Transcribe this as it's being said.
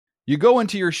You go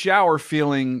into your shower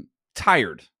feeling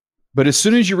tired, but as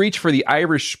soon as you reach for the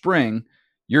Irish Spring,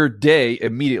 your day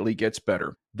immediately gets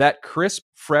better. That crisp,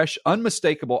 fresh,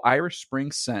 unmistakable Irish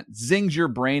Spring scent zings your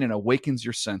brain and awakens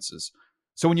your senses.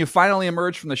 So when you finally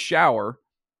emerge from the shower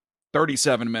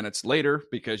 37 minutes later,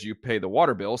 because you pay the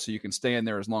water bill so you can stay in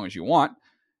there as long as you want,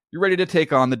 you're ready to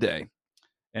take on the day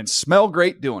and smell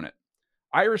great doing it.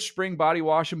 Irish Spring Body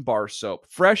Wash and Bar Soap.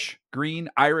 Fresh, green,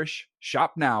 Irish.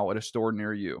 Shop now at a store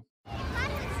near you.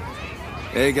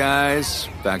 Hey guys,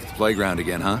 back at the playground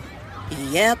again, huh?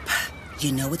 Yep.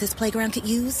 You know what this playground could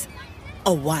use?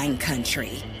 A wine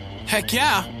country. Heck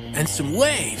yeah, and some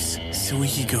waves so we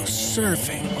could go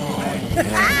surfing. Oh, yeah.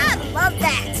 Ah, love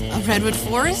that. A redwood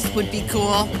forest would be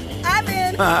cool. I'm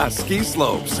in. Ah, ski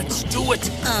slopes. Let's do it.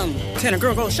 Can a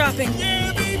girl go shopping?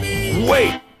 Yeah, baby.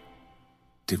 Wait!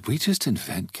 Did we just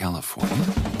invent California?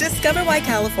 Discover why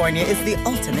California is the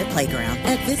ultimate playground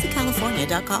at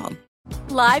visitcalifornia.com.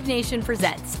 Live Nation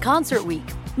presents Concert Week.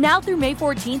 Now through May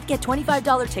 14th, get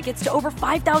 $25 tickets to over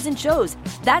 5,000 shows.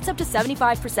 That's up to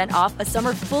 75% off a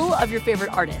summer full of your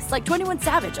favorite artists like 21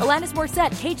 Savage, Alanis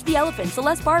Morissette, Cage the Elephant,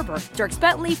 Celeste Barber, Dierks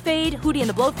Bentley, Fade, Hootie and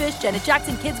the Blowfish, Janet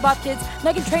Jackson, Kidz Bop Kids,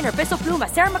 Meghan Trainor, Peso Pluma,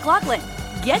 Sarah McLachlan.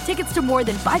 Get tickets to more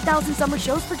than 5,000 summer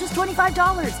shows for just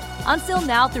 $25. Until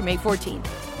now through May 14th.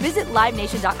 Visit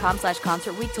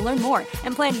LiveNation.com/Concert Week to learn more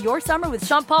and plan your summer with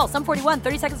Sean Paul, Sum 41,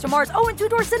 30 Seconds to Mars, and Two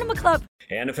Door Cinema Club.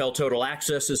 NFL Total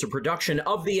Access is a production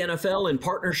of the NFL in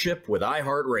partnership with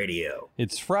iHeartRadio.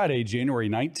 It's Friday, January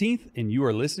 19th, and you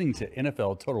are listening to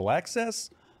NFL Total Access,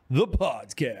 the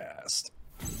podcast.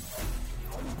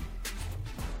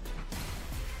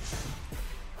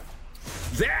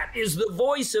 That is the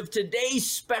voice of today's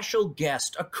special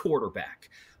guest, a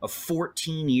quarterback, a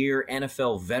 14-year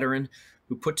NFL veteran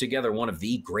who put together one of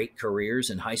the great careers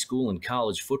in high school and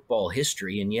college football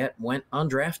history and yet went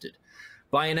undrafted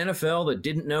by an NFL that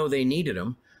didn't know they needed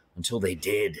him until they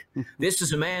did. This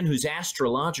is a man whose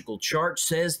astrological chart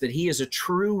says that he is a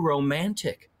true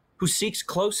romantic who seeks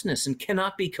closeness and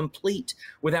cannot be complete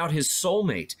without his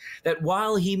soulmate, that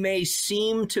while he may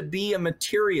seem to be a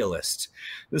materialist,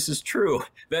 this is true,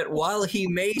 that while he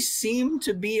may seem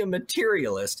to be a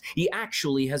materialist, he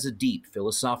actually has a deep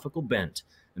philosophical bent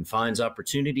and finds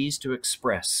opportunities to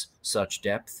express such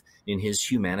depth in his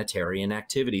humanitarian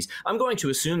activities. I'm going to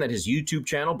assume that his YouTube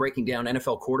channel, breaking down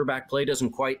NFL quarterback play, doesn't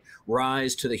quite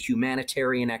rise to the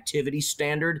humanitarian activity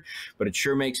standard, but it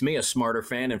sure makes me a smarter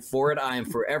fan, and for it, I am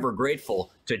forever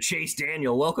grateful to Chase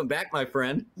Daniel. Welcome back, my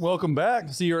friend. Welcome back.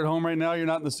 See, you're at home right now. You're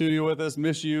not in the studio with us.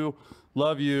 Miss you.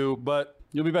 Love you. But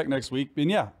you'll be back next week. And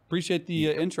yeah, appreciate the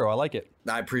intro. I like it.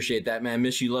 I appreciate that, man.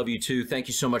 Miss you, love you too. Thank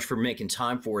you so much for making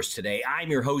time for us today. I'm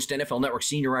your host, NFL Network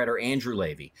senior writer Andrew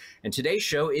Levy, and today's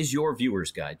show is your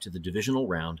viewer's guide to the divisional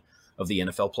round of the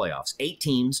NFL playoffs. 8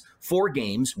 teams, 4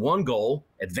 games, 1 goal,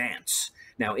 advance.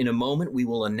 Now, in a moment, we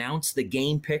will announce the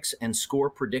game picks and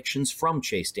score predictions from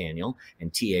Chase Daniel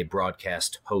and TA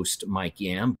broadcast host Mike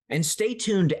Yam. And stay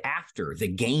tuned after the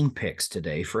game picks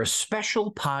today for a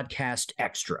special podcast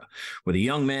extra with a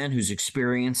young man whose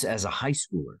experience as a high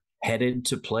schooler headed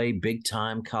to play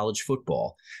big-time college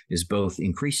football is both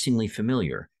increasingly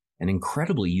familiar and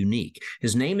incredibly unique.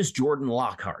 His name is Jordan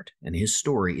Lockhart, and his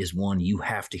story is one you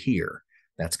have to hear.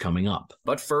 That's coming up.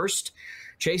 But first,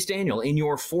 Chase Daniel, in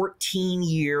your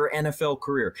 14-year NFL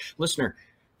career, listener,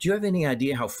 do you have any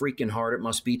idea how freaking hard it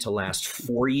must be to last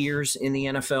 4 years in the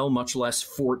NFL, much less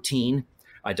 14?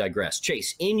 I digress.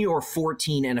 Chase, in your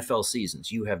 14 NFL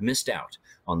seasons, you have missed out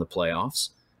on the playoffs.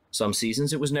 Some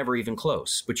seasons it was never even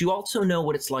close. But you also know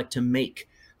what it's like to make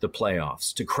the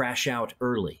playoffs, to crash out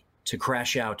early, to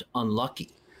crash out unlucky,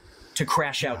 to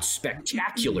crash out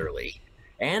spectacularly,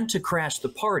 and to crash the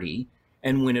party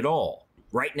and win it all.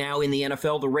 Right now in the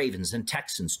NFL, the Ravens and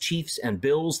Texans, Chiefs and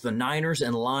Bills, the Niners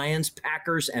and Lions,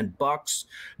 Packers and Bucks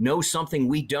know something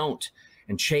we don't.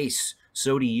 And Chase,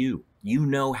 so do you. You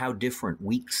know how different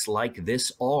weeks like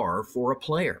this are for a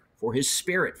player, for his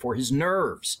spirit, for his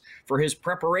nerves, for his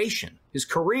preparation, his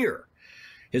career,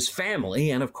 his family,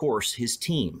 and of course, his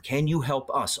team. Can you help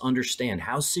us understand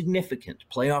how significant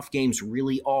playoff games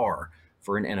really are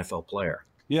for an NFL player?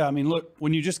 Yeah, I mean, look,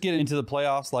 when you just get into the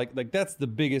playoffs, like that's the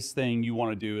biggest thing you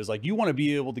want to do is like you want to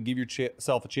be able to give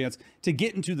yourself a chance to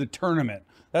get into the tournament.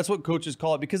 That's what coaches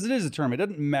call it because it is a tournament. It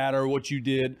doesn't matter what you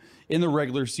did in the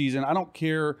regular season. I don't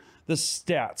care the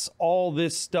stats, all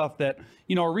this stuff that,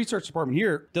 you know, our research department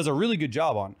here does a really good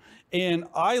job on. And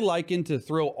I liken to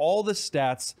throw all the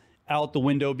stats out the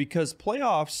window because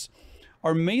playoffs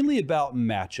are mainly about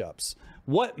matchups.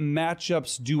 What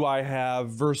matchups do I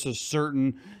have versus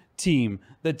certain team,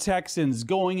 the Texans,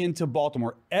 going into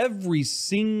Baltimore. Every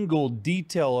single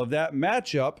detail of that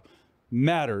matchup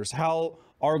matters. How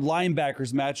our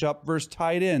linebackers match up versus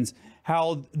tight ends,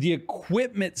 how the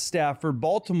equipment staff for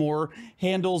Baltimore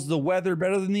handles the weather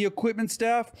better than the equipment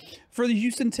staff for the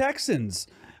Houston Texans.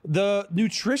 The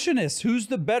nutritionists, who's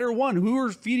the better one, who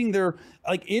are feeding their,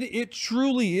 like, it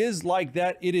truly is like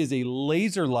that. It is a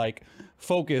laser-like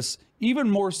focus, even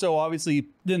more so obviously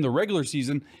than the regular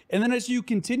season. And then as you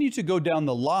continue to go down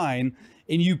the line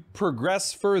and you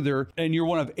progress further, and you're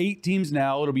one of 8 teams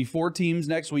now, it'll be 4 teams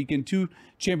next week in 2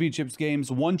 championships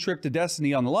games, 1 trip to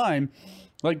destiny on the line.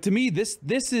 Like, to me, this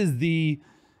is the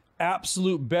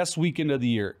absolute best weekend of the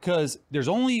year, because there's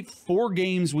only 4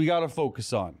 games we got to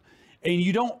focus on. And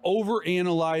you don't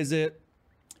overanalyze it,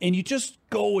 and you just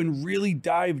go and really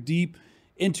dive deep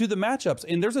into the matchups.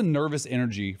 And there's a nervous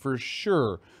energy for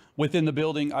sure within the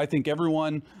building. I think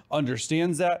everyone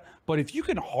understands that. But if you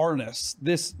can harness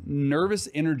this nervous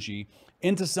energy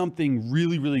into something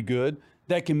really, really good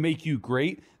that can make you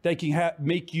great, that can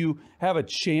make you have a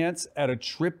chance at a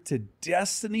trip to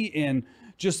destiny and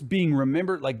just being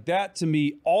remembered, like that, to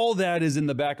me, all that is in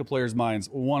the back of players' minds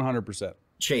 100%.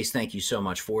 Chase, thank you so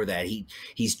much for that.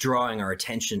 He's drawing our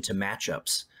attention to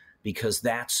matchups, because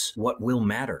that's what will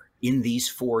matter in these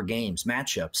 4 games,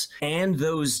 matchups, and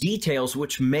those details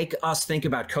which make us think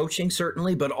about coaching,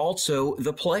 certainly, but also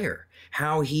the player,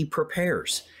 how he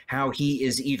prepares, how he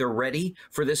is either ready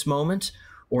for this moment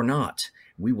or not.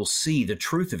 We will see the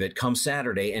truth of it come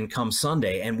Saturday and come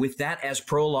Sunday. And with that as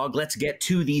prologue, let's get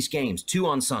to these games. 2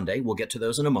 on Sunday, we'll get to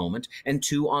those in a moment, and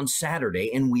 2 on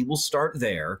Saturday, and we will start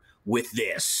there with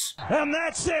this. And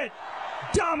that's it.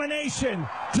 Domination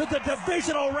to the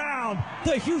divisional round.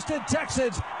 The Houston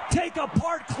Texans take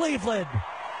apart Cleveland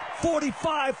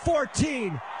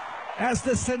 45-14 as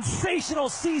the sensational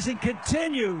season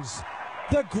continues.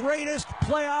 The greatest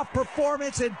playoff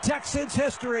performance in Texans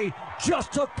history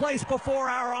just took place before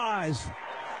our eyes.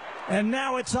 And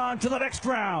now it's on to the next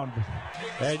round.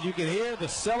 And you can hear the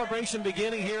celebration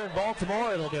beginning here in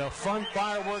Baltimore. It'll be a fun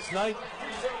fireworks night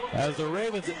as the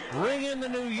Ravens ring in the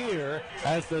new year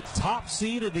as the top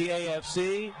seed of the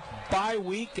AFC, bye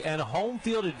week, and home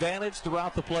field advantage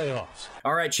throughout the playoffs.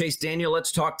 All right, Chase Daniel,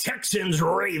 let's talk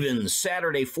Texans-Ravens,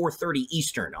 Saturday, 4:30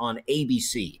 Eastern on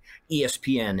ABC,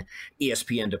 ESPN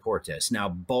Deportes. Now,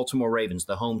 Baltimore Ravens,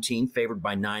 the home team, favored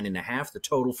by 9.5. The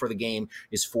total for the game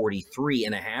is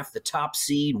 43.5. The top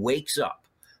seed wakes up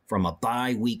from a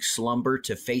bye week slumber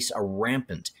to face a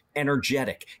rampant,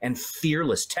 energetic, and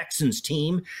fearless Texans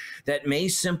team that may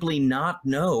simply not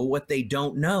know what they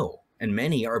don't know. And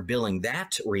many are billing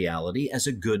that reality as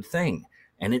a good thing.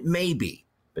 And it may be.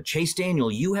 But Chase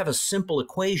Daniel, you have a simple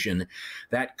equation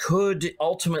that could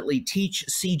ultimately teach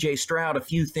C.J. Stroud a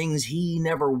few things he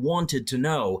never wanted to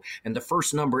know. And the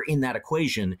first number in that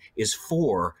equation is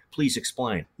 4. Please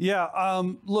explain. Yeah,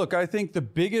 look, I think the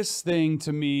biggest thing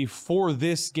to me for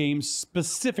this game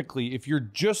specifically, if you're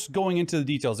just going into the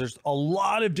details, there's a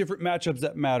lot of different matchups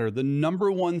that matter. The number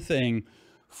one thing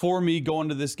for me going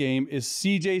to this game is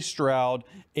C.J. Stroud,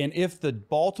 and if the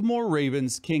Baltimore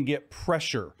Ravens can get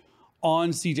pressure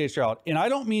on C.J. Stroud. And I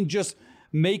don't mean just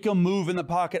make a move in the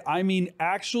pocket. I mean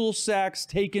actual sacks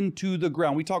taken to the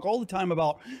ground. We talk all the time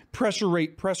about pressure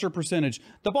rate, pressure percentage.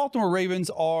 The Baltimore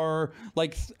Ravens are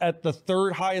like at the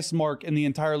 3rd highest mark in the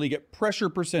entire league at pressure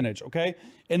percentage, okay?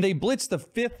 And they blitz the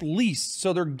 5th least,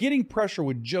 so they're getting pressure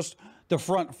with just the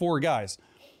front 4 guys.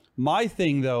 My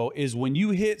thing, though, is when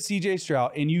you hit C.J.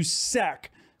 Stroud and you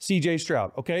sack C.J.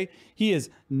 Stroud, okay? He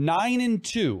is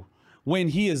 9-2. When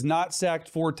he is not sacked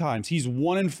 4 times. He's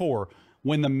 1-4.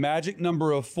 When the magic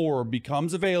number of 4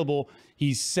 becomes available,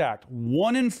 he's sacked.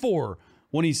 1-4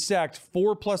 when he's sacked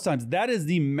 4+ times. That is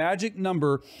the magic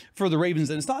number for the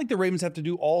Ravens. And it's not like the Ravens have to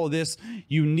do all of this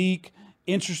unique,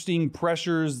 interesting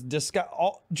pressures.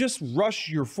 Just rush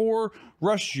your 4,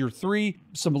 rush your 3,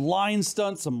 some line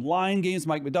stunts, some line games.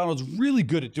 Mike McDonald's really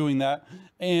good at doing that.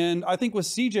 And I think with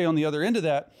CJ on the other end of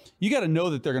that, you got to know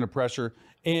that they're going to pressure.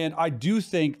 And I do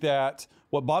think that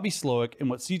what Bobby Slowick and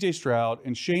what C.J. Stroud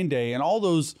and Shane Day and all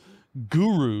those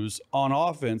gurus on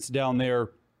offense down there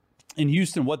in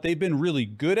Houston, what they've been really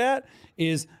good at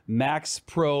is max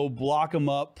pro, block them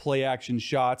up, play action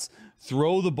shots,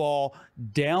 throw the ball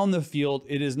down the field.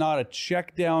 It is not a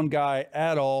check down guy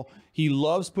at all. He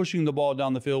loves pushing the ball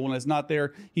down the field. When it's not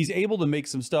there, he's able to make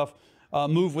some stuff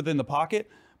move within the pocket.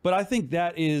 But I think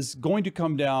that is going to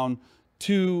come down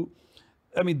to,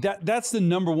 I mean, that's the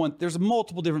number one. There's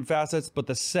multiple different facets, but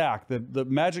the sack, the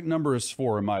magic number is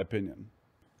 4, in my opinion.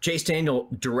 Chase Daniel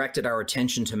directed our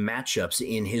attention to matchups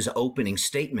in his opening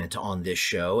statement on this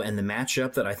show, and the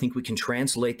matchup that I think we can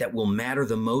translate that will matter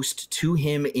the most to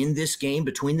him in this game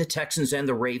between the Texans and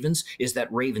the Ravens is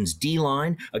that Ravens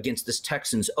D-line against this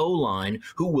Texans O-line.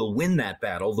 Who will win that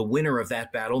battle? The winner of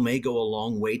that battle may go a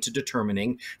long way to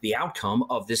determining the outcome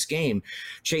of this game.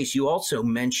 Chase, you also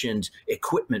mentioned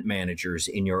equipment managers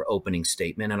in your opening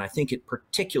statement, and I think it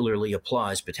potentially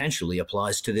applies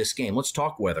to this game. Let's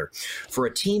talk weather. For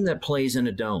a team that plays in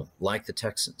a dome like the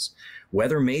Texans,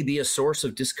 weather may be a source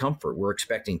of discomfort. We're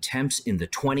expecting temps in the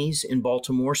 20s in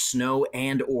Baltimore. Snow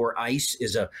and or ice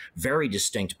is a very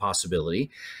distinct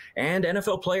possibility. And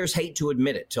NFL players hate to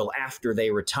admit it till after they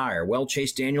retire. Well,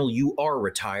 Chase Daniel, you are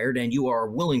retired and you are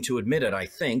willing to admit it, I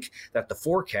think, that the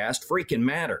forecast freaking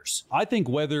matters. I think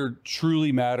weather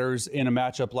truly matters in a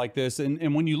matchup like this.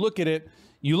 And when you look at it,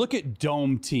 you look at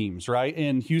dome teams, right?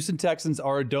 And Houston Texans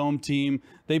are a dome team.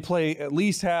 They play at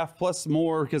least half plus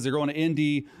more because they're going to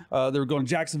Indy. They're going to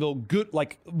Jacksonville. Good,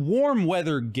 like warm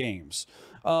weather games.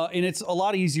 And it's a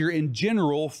lot easier in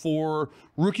general for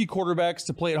rookie quarterbacks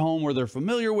to play at home where they're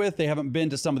familiar with. They haven't been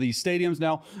to some of these stadiums.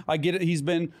 Now, I get it. He's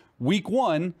been week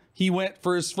one. He went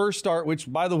for his first start,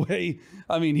 which, by the way,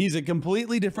 I mean, he's a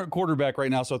completely different quarterback right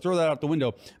now. So throw that out the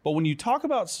window. But when you talk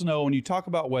about snow and you talk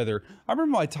about weather, I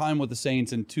remember my time with the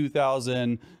Saints in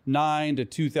 2009 to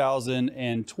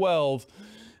 2012.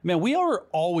 Man, we are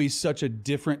always such a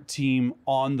different team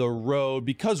on the road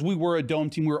because we were a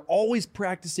dome team. We were always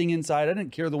practicing inside. I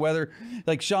didn't care the weather.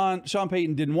 Like Sean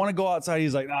Payton didn't want to go outside.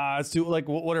 He's like, nah, it's too, like,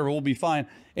 whatever, we'll be fine.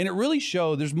 And it really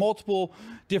showed. There's multiple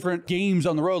different games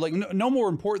on the road. Like no more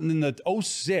important than the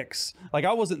 06. Like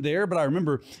I wasn't there, but I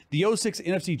remember the 06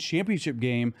 NFC Championship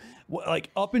game, like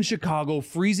up in Chicago,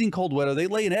 freezing cold weather. They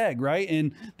lay an egg, right?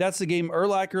 And that's the game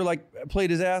Urlacher like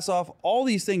played his ass off. All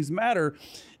these things matter.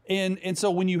 And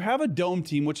so when you have a dome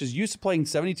team, which is used to playing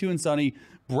 72 and sunny,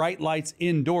 bright lights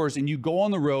indoors, and you go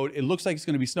on the road, it looks like it's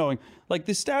going to be snowing. Like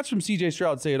the stats from CJ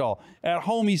Stroud say it all. At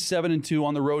home, he's 7-2.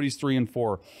 On the road, he's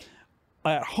 3-4.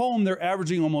 At home, they're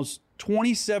averaging almost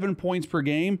 27 points per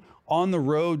game. On the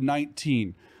road,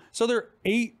 19. So they're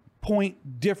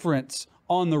 8-point difference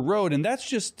on the road. And that's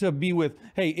just to be with,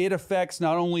 hey, it affects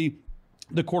not only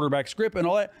the quarterback's grip and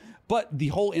all that, but the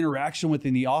whole interaction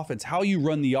within the offense, how you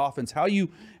run the offense, how you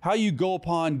go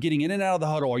upon getting in and out of the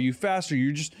huddle. Are you faster?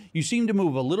 You seem to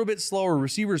move a little bit slower.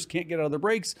 Receivers can't get out of the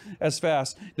breaks as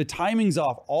fast. The timing's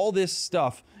off. All this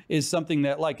stuff is something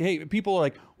that, like, hey, people are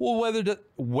like, well,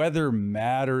 weather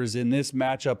matters in this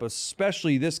matchup,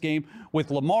 especially this game with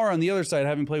Lamar on the other side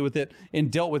having played with it and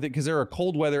dealt with it because they're a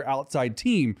cold weather outside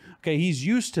team. Okay, he's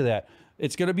used to that.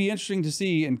 It's going to be interesting to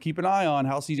see and keep an eye on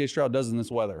how CJ Stroud does in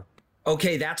this weather.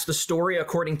 Okay, that's the story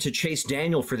according to Chase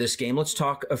Daniel for this game. Let's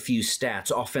talk a few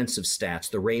stats, offensive stats.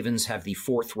 The Ravens have the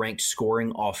 4th-ranked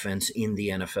scoring offense in the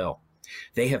NFL.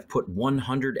 They have put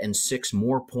 106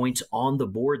 more points on the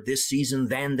board this season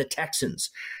than the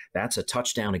Texans. That's a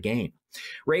touchdown a game.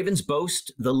 Ravens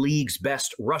boast the league's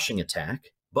best rushing attack,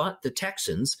 but the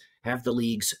Texans have the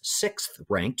league's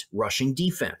 6th-ranked rushing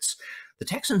defense. The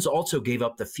Texans also gave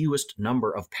up the fewest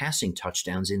number of passing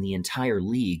touchdowns in the entire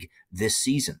league this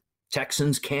season.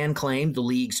 Texans can claim the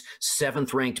league's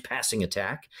 7th-ranked passing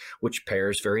attack, which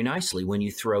pairs very nicely when you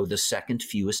throw the 2nd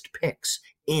fewest picks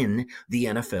in the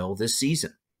NFL this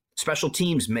season. Special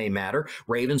teams may matter.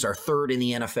 Ravens are 3rd in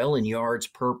the NFL in yards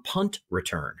per punt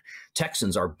return.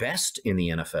 Texans are best in the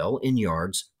NFL in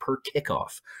yards per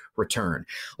kickoff return.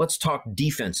 Let's talk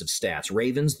defensive stats.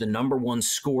 Ravens, the number 1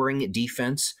 scoring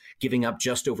defense, giving up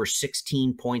just over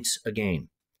 16 points a game.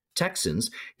 Texans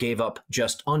gave up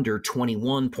just under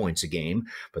 21 points a game,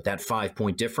 but that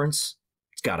 5-point difference,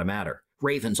 it's got to matter.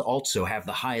 Ravens also have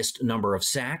the highest number of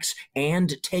sacks and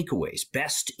takeaways,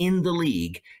 best in the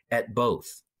league at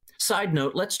both. Side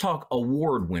note, let's talk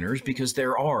award winners because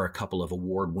there are a couple of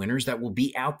award winners that will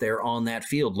be out there on that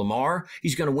field. Lamar,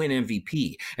 he's going to win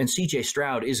MVP, and CJ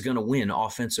Stroud is going to win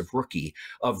Offensive Rookie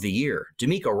of the Year.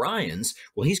 DeMeco Ryans,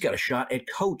 well, he's got a shot at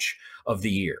Coach of the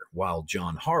Year, while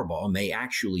John Harbaugh may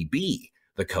actually be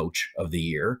the Coach of the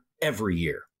Year every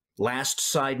year. Last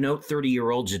side note,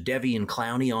 30-year-old Jadeveon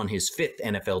Clowney on his 5th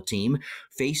NFL team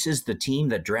faces the team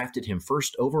that drafted him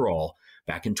 1st overall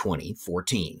back in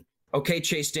 2014. Okay,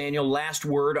 Chase Daniel, last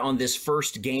word on this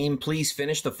first game. Please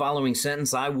finish the following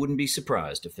sentence. I wouldn't be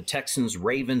surprised if the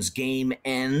Texans-Ravens game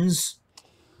ends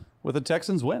with a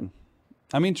Texans win.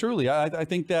 I mean, truly, I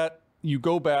think that you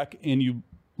go back and you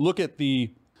look at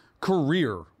the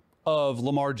career of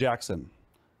Lamar Jackson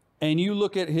and you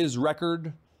look at his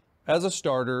record as a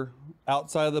starter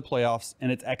outside of the playoffs,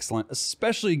 and it's excellent,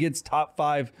 especially against top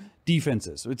 5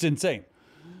 defenses. It's insane.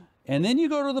 And then you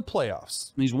go to the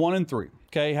playoffs. He's 1-3.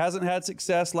 Okay, hasn't had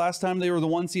success. Last time they were the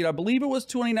 1 seed, I believe it was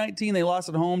 2019. They lost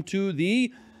at home to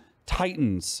the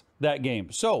Titans that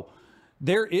game. So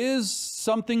there is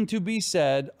something to be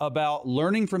said about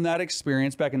learning from that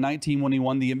experience back in 19 when he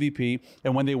won the MVP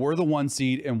and when they were the 1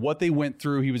 seed and what they went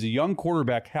through. He was a young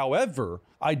quarterback. However,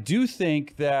 I do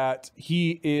think that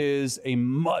he is a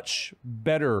much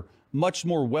better, much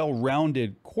more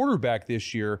well-rounded quarterback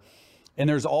this year. And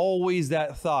there's always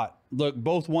that thought. Look,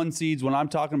 both 1 seeds, when I'm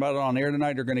talking about it on air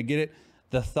tonight, are going to get it.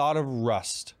 The thought of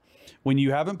rust. When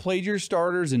you haven't played your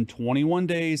starters in 21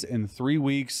 days and 3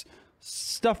 weeks,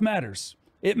 stuff matters.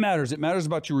 It matters. It matters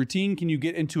about your routine. Can you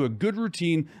get into a good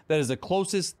routine that is the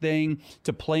closest thing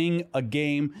to playing a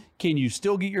game? Can you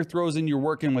still get your throws in, your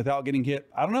work in without getting hit?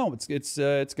 I don't know. It's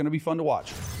going to be fun to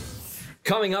watch.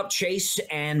 Coming up, Chase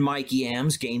and Mike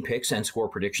Yam's game picks and score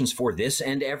predictions for this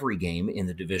and every game in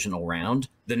the divisional round,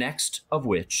 the next of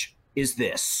which is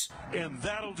this. And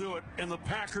that'll do it, and the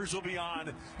Packers will be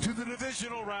on to the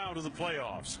divisional round of the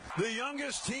playoffs. The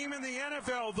youngest team in the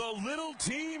NFL, the little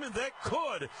team that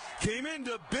could, came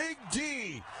into Big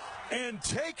D and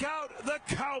take out the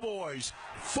Cowboys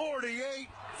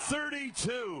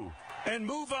 48-32 and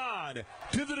move on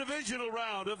to the divisional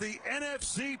round of the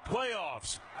NFC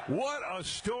playoffs. What a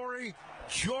story.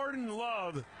 Jordan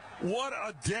Love, what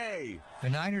a day. The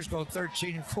Niners go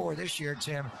 13-4 this year,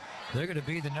 Tim. They're going to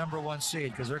be the number 1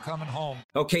 seed because they're coming home.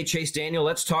 Okay, Chase Daniel,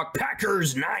 let's talk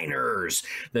Packers-Niners.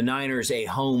 The Niners a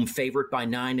home favorite by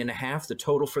 9.5. The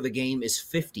total for the game is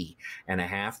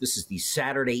 50.5. This is the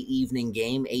Saturday evening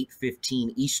game,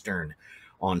 8:15 Eastern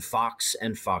on Fox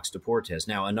and Fox Deportes.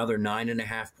 Now, another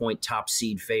 9.5-point top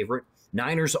seed favorite.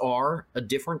 Niners are a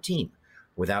different team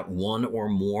without one or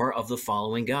more of the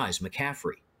following guys: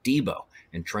 McCaffrey, Debo,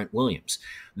 and Trent Williams.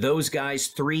 Those guys,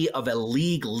 3 of a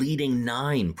league-leading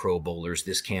 9 Pro Bowlers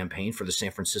this campaign for the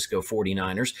San Francisco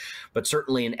 49ers, but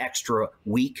certainly an extra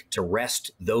week to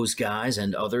rest those guys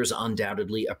and others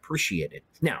undoubtedly appreciated.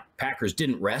 Now, Packers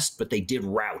didn't rest, but they did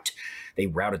rout. They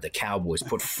routed the Cowboys,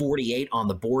 put 48 on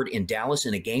the board in Dallas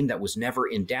in a game that was never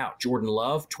in doubt. Jordan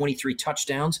Love, 23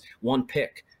 touchdowns, 1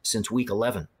 pick since week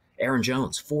 11. Aaron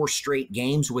Jones, 4 straight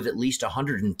games with at least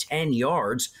 110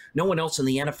 yards. No one else in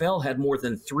the NFL had more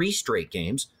than 3 straight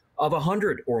games of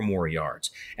 100 or more yards.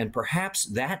 And perhaps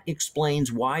that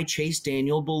explains why Chase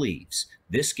Daniel believes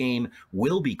this game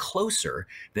will be closer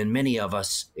than many of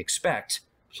us expect.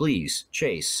 Please,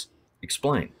 Chase,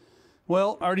 explain.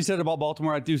 Well, I already said about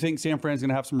Baltimore. I do think San Fran's going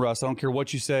to have some rust. I don't care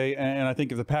what you say. And I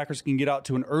think if the Packers can get out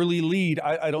to an early lead,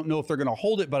 I don't know if they're going to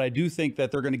hold it, but I do think that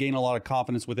they're going to gain a lot of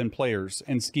confidence within players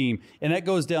and scheme. And that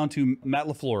goes down to Matt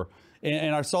LaFleur.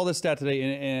 And I saw this stat today,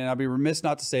 and I'd be remiss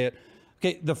not to say it.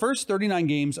 Okay, the first 39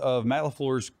 games of Matt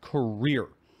LaFleur's career,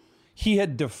 he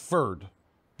had deferred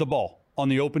the ball on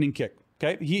the opening kick.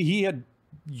 Okay, he had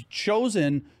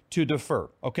chosen to defer.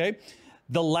 Okay.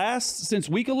 The last, since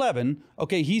week 11,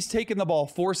 okay, he's taken the ball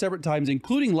 4 separate times,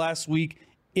 including last week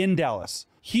in Dallas.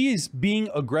 He is being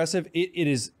aggressive. It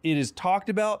is talked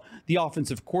about. The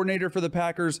offensive coordinator for the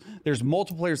Packers, there's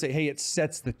multiple players say, hey, it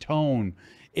sets the tone.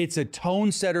 It's a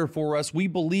tone setter for us. We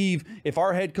believe, if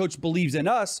our head coach believes in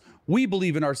us, we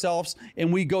believe in ourselves,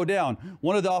 and we go down.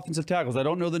 One of the offensive tackles, I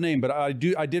don't know the name, but I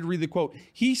did read the quote.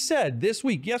 He said this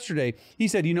week, yesterday, he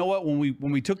said, you know what,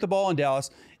 when we took the ball in Dallas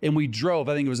and we drove,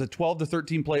 I think it was a 12 to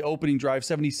 13 play opening drive,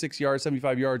 76 yards,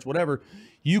 75 yards, whatever,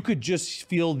 you could just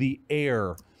feel the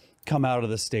air come out of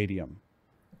the stadium.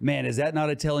 Man, is that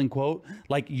not a telling quote?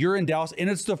 Like, you're in Dallas,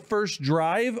 and it's the first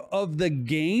drive of the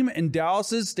game in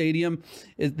Dallas's stadium.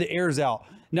 The air's out.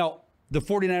 Now, the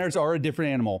 49ers are a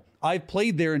different animal. I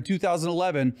played there in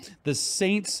 2011, the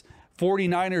Saints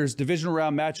 49ers divisional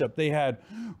round matchup. They had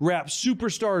rap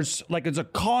superstars, like it's a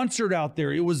concert out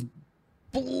there. It was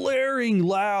blaring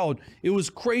loud. It was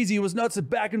crazy. It was nuts. A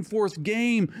back and forth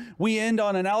game. We end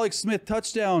on an Alex Smith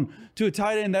touchdown to a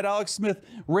tight end that Alex Smith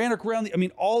ran around.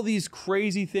 All these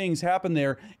crazy things happened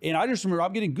there. And I just remember,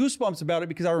 I'm getting goosebumps about it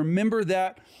because I remember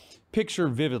that picture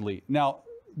vividly. Now,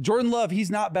 Jordan Love, he's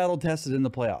not battle tested in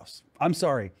the playoffs. I'm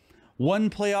sorry. One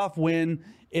playoff win.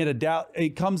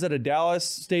 It comes at a Dallas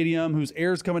stadium whose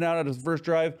air's coming out of the first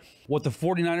drive. What the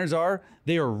 49ers are,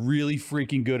 they are really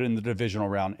freaking good in the divisional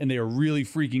round, and they are really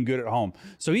freaking good at home.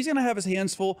 So he's going to have his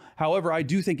hands full. However, I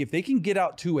do think if they can get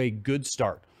out to a good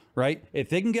start, right? If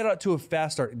they can get out to a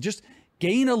fast start, just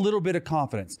gain a little bit of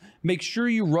confidence. Make sure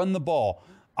you run the ball.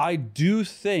 I do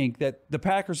think that the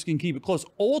Packers can keep it close.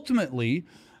 Ultimately,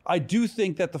 I do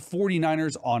think that the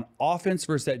 49ers on offense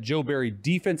versus that Joe Barry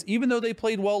defense, even though they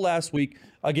played well last week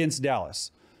against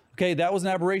Dallas, okay, that was an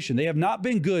aberration. They have not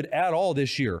been good at all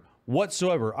this year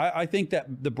whatsoever. I think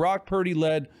that the Brock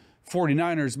Purdy-led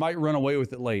 49ers might run away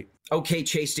with it late. Okay,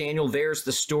 Chase Daniel, there's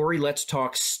the story. Let's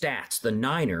talk stats. The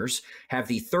Niners have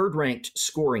the third-ranked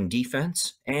scoring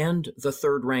defense and the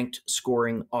third-ranked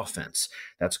scoring offense.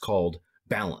 That's called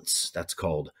balance. That's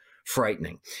called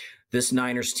frightening. This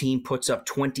Niners team puts up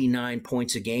 29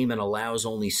 points a game and allows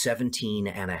only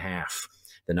 17.5.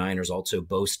 The Niners also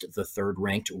boast the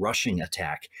third-ranked rushing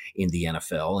attack in the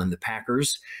NFL, and the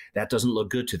Packers, that doesn't look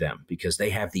good to them because they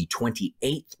have the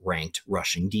 28th ranked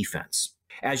rushing defense.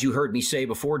 As you heard me say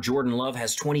before, Jordan Love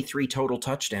has 23 total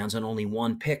touchdowns and only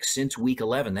 1 pick since Week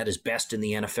 11. That is best in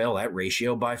the NFL, that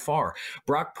ratio by far.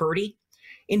 Brock Purdy,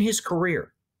 in his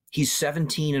career, he's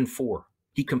 17-4.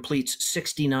 He completes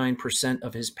 69%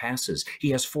 of his passes.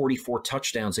 He has 44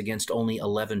 touchdowns against only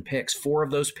 11 picks. 4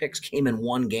 of those picks came in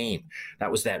one game.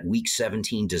 That was that Week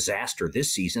 17 disaster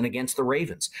this season against the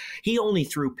Ravens. He only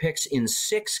threw picks in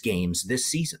 6 games this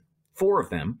season. 4 of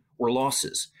them were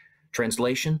losses.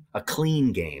 Translation, a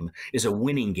clean game is a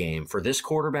winning game for this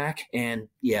quarterback and,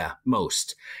 yeah,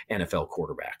 most NFL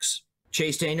quarterbacks.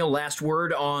 Chase Daniel, last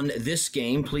word on this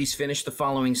game. Please finish the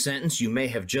following sentence. You may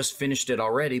have just finished it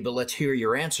already, but let's hear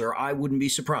your answer. I wouldn't be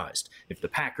surprised if the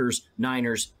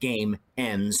Packers-Niners game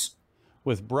ends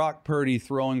with Brock Purdy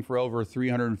throwing for over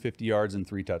 350 yards and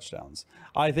 3 touchdowns.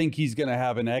 I think he's going to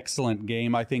have an excellent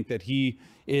game. I think that he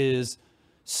is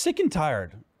sick and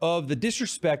tired of the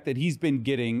disrespect that he's been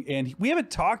getting, and we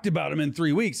haven't talked about him in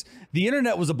 3 weeks. The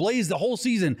internet was ablaze the whole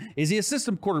season. Is he a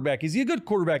system quarterback? Is he a good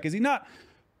quarterback? Is he not?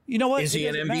 You know what? Is he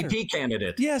an MVP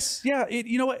candidate? Yes. Yeah.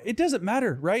 You know what? It doesn't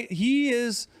matter, right?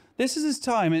 This is his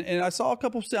time. And I saw a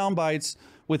couple sound bites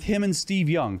with him and Steve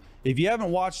Young. If you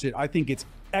haven't watched it, I think it's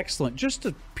excellent. Just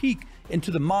to peek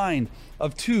into the mind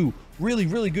of 2 really,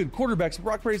 really good quarterbacks.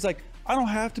 Brock Purdy's like, I don't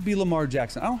have to be Lamar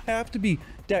Jackson. I don't have to be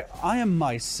Dak. I am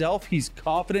myself. He's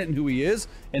confident in who he is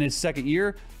in his second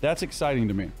year. That's exciting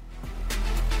to me.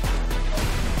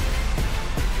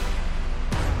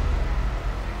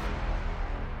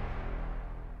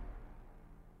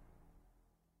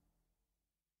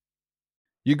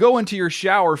 You go into your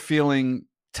shower feeling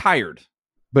tired,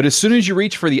 but as soon as you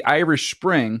reach for the Irish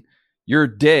Spring, your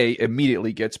day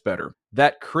immediately gets better.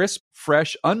 That crisp,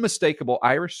 fresh, unmistakable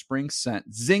Irish Spring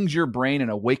scent zings your brain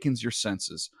and awakens your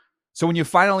senses. So when you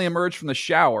finally emerge from the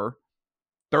shower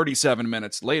 37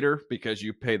 minutes later, because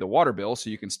you pay the water bill so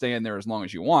you can stay in there as long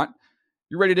as you want,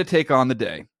 you're ready to take on the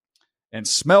day and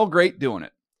smell great doing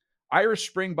it. Irish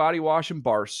Spring Body Wash and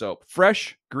Bar Soap.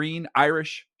 Fresh, green,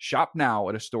 Irish. Shop now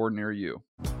at a store near you.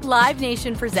 Live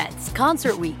Nation presents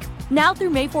Concert Week. Now through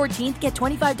May 14th, get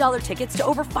 $25 tickets to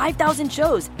over 5,000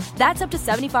 shows. That's up to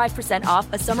 75% off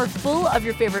a summer full of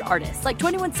your favorite artists like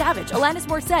 21 Savage, Alanis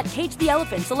Morissette, Cage the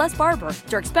Elephant, Celeste Barber,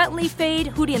 Dierks Bentley, Fade,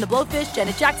 Hootie and the Blowfish,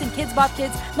 Janet Jackson, Kids Bop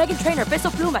Kids, Meghan Trainor, Peso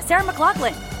Pluma, Sarah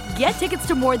McLachlan. Get tickets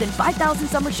to more than 5,000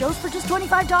 summer shows for just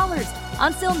 $25.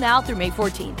 On sale now through May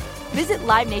 14th. Visit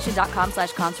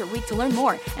livenation.com/Concert Week to learn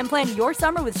more and plan your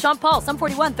summer with Sean Paul, Sum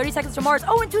 41, 30 Seconds to Mars,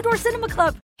 and Two Door Cinema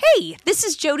Club. Hey, this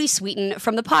is Jodie Sweetin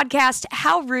from the podcast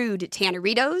How Rude,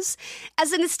 Tanneritos.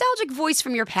 As a nostalgic voice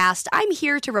from your past, I'm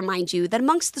here to remind you that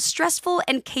amongst the stressful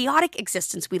and chaotic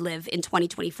existence we live in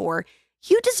 2024,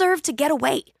 you deserve to get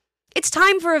away. It's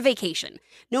time for a vacation,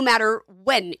 no matter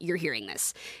when you're hearing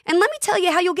this. And let me tell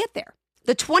you how you'll get there.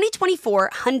 The 2024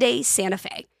 Hyundai Santa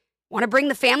Fe. Want to bring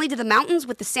the family to the mountains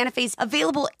with the Santa Fe's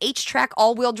available H-Track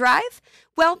all-wheel drive?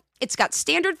 Well, it's got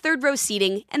standard third-row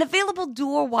seating and available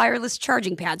dual wireless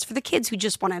charging pads for the kids who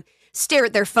just want to stare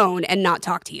at their phone and not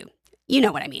talk to you. You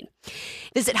know what I mean.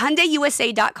 Visit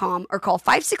HyundaiUSA.com or call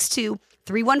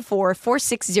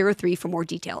 562-314-4603 for more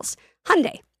details.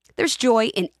 Hyundai, there's joy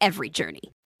in every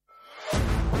journey.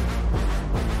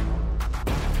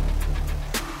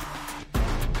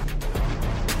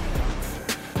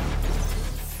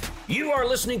 You are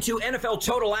listening to NFL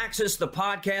Total Access, the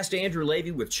podcast. Andrew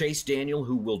Levy with Chase Daniel,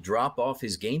 who will drop off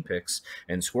his game picks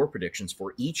and score predictions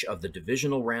for each of the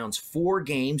divisional round's 4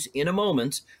 games in a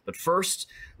moment. But first,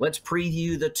 let's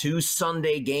preview the 2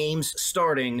 Sunday games,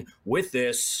 starting with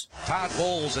this. Todd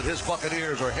Bowles and his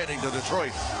Buccaneers are heading to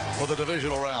Detroit for the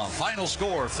divisional round. Final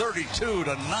score,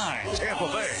 32-9. Tampa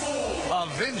Bay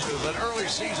avenges an early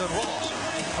season loss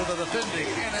for the defending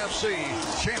NFC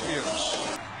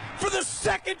champions. For the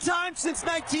second time since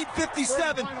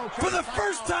 1957, for the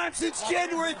first time since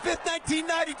January 5th,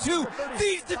 1992,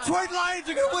 these Detroit Lions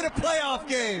are going to win a playoff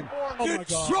game.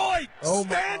 Detroit,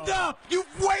 stand up. You've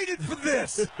waited for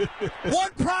this.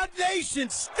 One proud nation,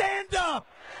 stand up.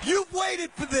 You've waited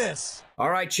for this.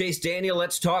 All right, Chase Daniel,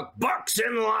 let's talk Bucks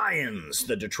and Lions.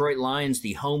 The Detroit Lions,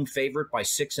 the home favorite by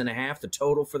 6.5. The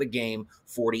total for the game,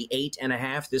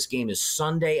 48.5. This game is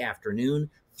Sunday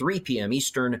afternoon, 3 p.m.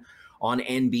 Eastern on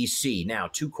NBC. Now,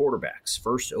 two quarterbacks,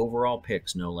 first overall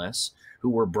picks, no less,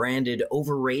 who were branded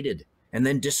overrated and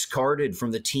then discarded from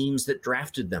the teams that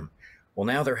drafted them. Well,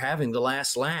 now they're having the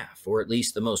last laugh, or at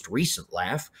least the most recent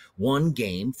laugh, one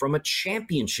game from a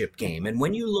championship game. And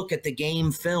when you look at the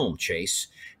game film, Chase,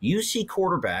 you see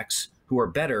quarterbacks who are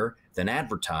better than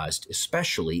advertised,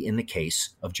 especially in the case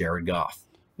of Jared Goff.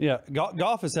 Yeah,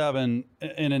 Goff is having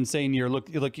an insane year.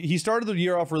 Look, he started the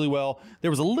year off really well.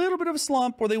 There was a little bit of a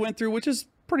slump where they went through, which is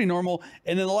pretty normal.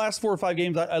 And then the last 4 or 5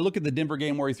 games, I look at the Denver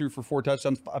game where he threw for 4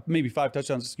 touchdowns, maybe 5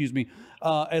 touchdowns,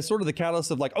 as sort of the catalyst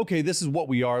of like, okay, this is what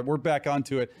we are. We're back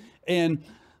onto it. And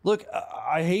look,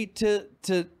 I hate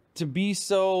to be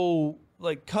so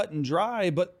like cut and dry,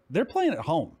 but they're playing at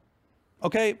home.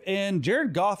 Okay, and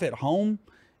Jared Goff at home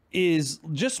is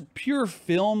just pure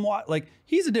film. Like,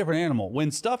 he's a different animal.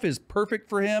 When stuff is perfect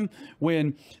for him,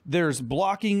 when there's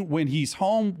blocking, when he's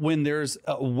home, when there's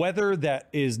weather that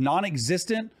is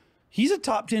non-existent, he's a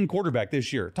top 10 quarterback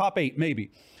this year, top 8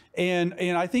 maybe. And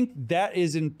I think that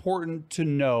is important to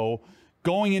know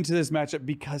going into this matchup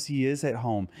because he is at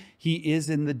home. He is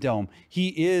in the dome. He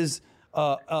is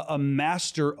a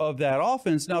master of that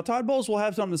offense. Now, Todd Bowles will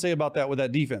have something to say about that with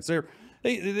that defense. They're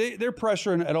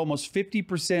pressuring at almost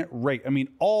 50% rate. I mean,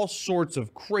 all sorts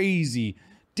of crazy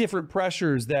different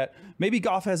pressures that maybe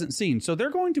Goff hasn't seen. So they're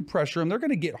going to pressure him. They're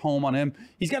going to get home on him.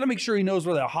 He's got to make sure he knows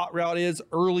where that hot route is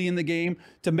early in the game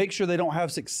to make sure they don't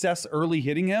have success early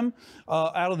hitting him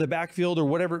out of the backfield or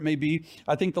whatever it may be.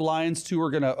 I think the Lions, too,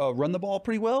 are going to run the ball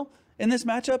pretty well in this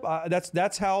matchup.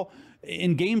 That's how,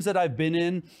 in games that I've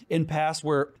been in past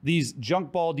where these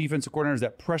junk ball defensive coordinators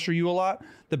that pressure you a lot,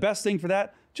 the best thing for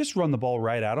that, just run the ball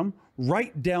right at them,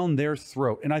 right down their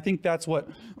throat. And I think that's what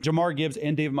Jamar Gibbs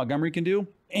and David Montgomery can do.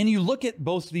 And you look at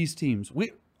both these teams.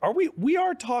 We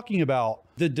are talking about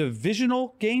the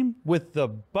divisional game with the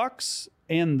Bucks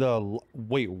and the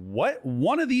what?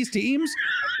 One of these teams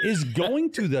is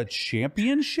going to the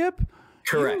championship?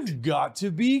 Correct. You've got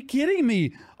to be kidding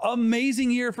me.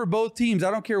 Amazing year for both teams.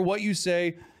 I don't care what you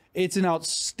say. It's an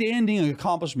outstanding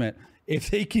accomplishment if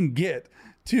they can get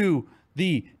to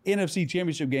the NFC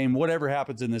Championship game, whatever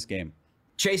happens in this game.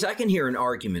 Chase, I can hear an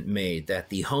argument made that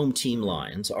the home team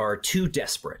Lions are too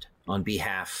desperate on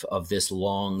behalf of this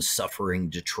long-suffering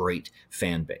Detroit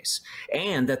fan base,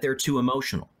 and that they're too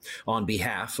emotional on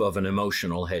behalf of an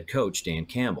emotional head coach, Dan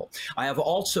Campbell. I have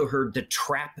also heard the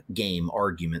trap game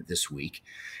argument this week,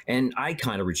 and I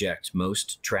kind of reject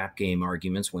most trap game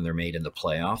arguments when they're made in the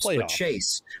playoffs. But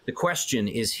Chase, the question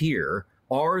is here,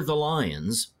 are the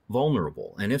Lions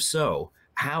vulnerable? And if so,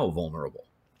 how vulnerable?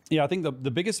 Yeah, I think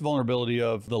the biggest vulnerability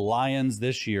of the Lions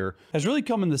this year has really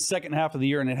come in the second half of the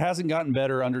year, and it hasn't gotten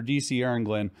better under DC Aaron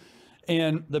Glenn.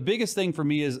 And the biggest thing for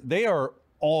me is they are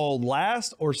all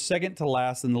last or second to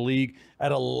last in the league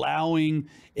at allowing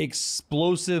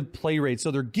explosive play rates.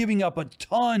 So they're giving up a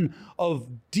ton of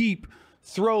deep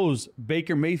throws.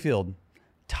 Baker Mayfield,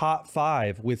 top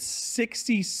 5 with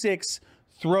 66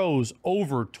 throws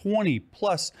over 20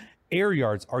 plus air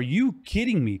yards. Are you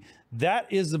kidding me?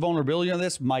 That is the vulnerability on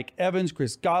this. Mike Evans,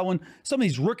 Chris Godwin, some of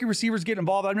these rookie receivers get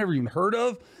involved I've never even heard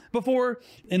of before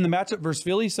in the matchup versus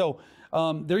Philly. So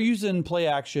they're using play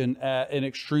action at an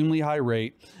extremely high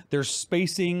rate. Their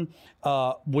spacing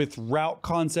with route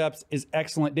concepts is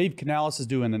excellent. Dave Canales is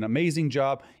doing an amazing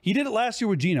job. He did it last year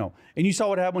with Geno, and you saw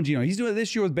what happened with Geno. He's doing it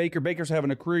this year with Baker. Baker's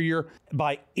having a career year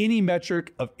by any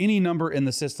metric of any number in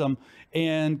the system.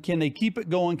 And can they keep it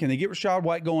going? Can they get Rachaad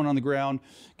White going on the ground?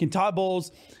 Can Todd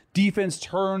Bowles' defense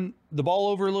turn the ball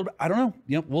over a little bit? I don't know.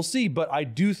 Yep, we'll see. But I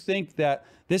do think that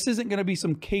this isn't going to be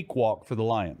some cakewalk for the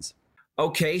Lions.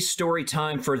 Okay, story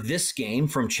time for this game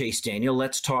from Chase Daniel.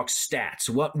 Let's talk stats.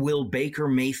 What will Baker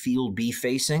Mayfield be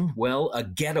facing? Well, a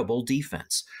gettable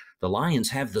defense. The Lions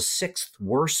have the 6th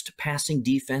worst passing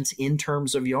defense in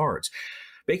terms of yards.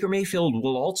 Baker Mayfield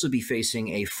will also be facing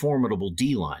a formidable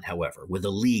D-line, however, with a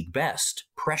league best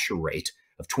pressure rate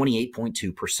of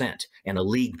 28.2% and a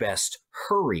league best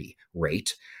hurry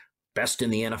rate, best in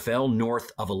the NFL,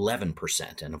 north of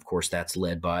 11%. And of course, that's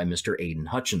led by Mr. Aiden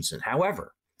Hutchinson.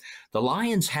 However, the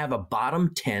Lions have a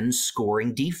bottom 10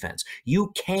 scoring defense.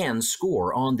 You can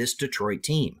score on this Detroit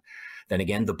team. Then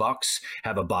again, the Bucs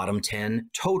have a bottom 10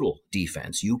 total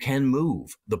defense. You can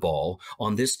move the ball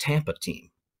on this Tampa team.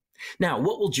 Now,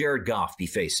 what will Jared Goff be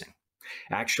facing?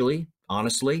 Actually,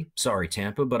 honestly, sorry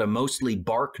Tampa, but a mostly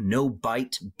bark, no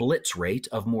bite blitz rate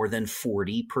of more than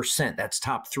 40%. That's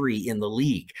top 3 in the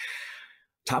league.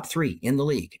 Top 3 in the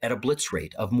league at a blitz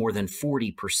rate of more than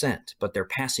 40%, but their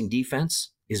passing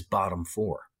defense is bottom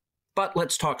 4. But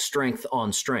let's talk strength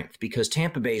on strength, because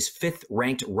Tampa Bay's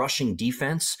 5th-ranked rushing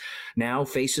defense now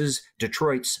faces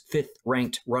Detroit's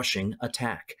 5th-ranked rushing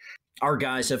attack. Our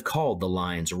guys have called the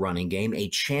Lions' running game a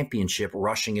championship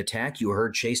rushing attack. You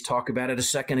heard Chase talk about it a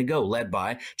second ago, led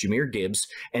by Jahmyr Gibbs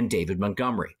and David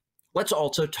Montgomery. Let's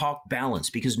also talk balance,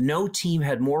 because no team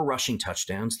had more rushing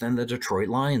touchdowns than the Detroit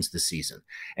Lions this season,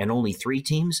 and only 3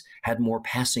 teams had more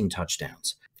passing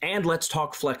touchdowns. And let's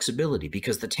talk flexibility,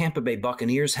 because the Tampa Bay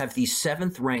Buccaneers have the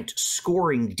 7th-ranked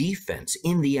scoring defense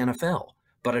in the NFL,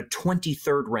 but a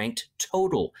 23rd-ranked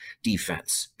total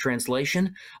defense.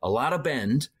 Translation, a lot of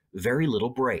bend, very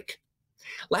little break.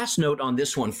 Last note on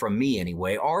this one from me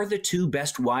anyway, are the 2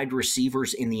 best wide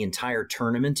receivers in the entire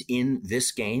tournament in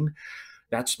this game?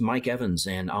 That's Mike Evans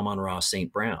and Amon-Ra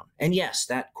St. Brown. And yes,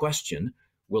 that question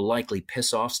will likely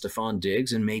piss off Stephon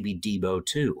Diggs and maybe Debo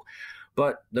too.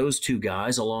 But those 2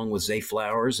 guys, along with Zay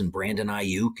Flowers and Brandon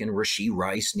Ayuk and Rashee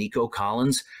Rice, Nico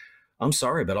Collins, I'm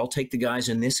sorry, but I'll take the guys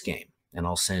in this game, and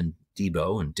I'll send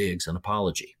Debo and Diggs an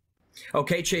apology.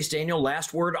 Okay, Chase Daniel,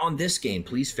 last word on this game.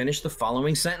 Please finish the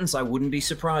following sentence. I wouldn't be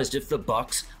surprised if the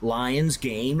Bucs-Lions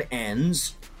game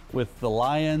ends with the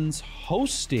Lions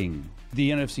hosting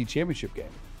the NFC Championship game.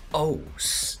 Oh,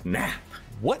 snap.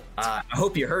 What? I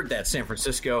hope you heard that, San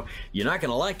Francisco. You're not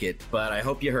going to like it, but I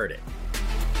hope you heard it.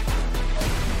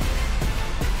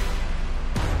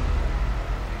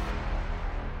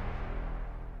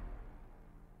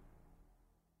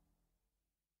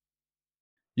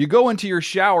 You go into your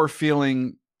shower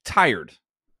feeling tired,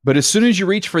 but as soon as you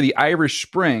reach for the Irish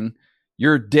Spring,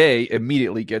 your day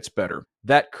immediately gets better.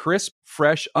 That crisp,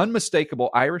 fresh, unmistakable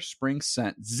Irish Spring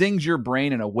scent zings your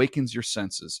brain and awakens your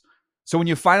senses. So when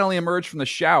you finally emerge from the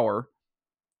shower,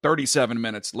 37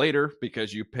 minutes later,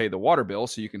 because you pay the water bill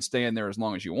so you can stay in there as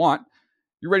long as you want,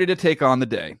 you're ready to take on the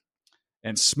day.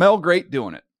 And smell great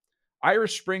doing it.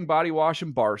 Irish Spring Body Wash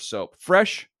and Bar Soap.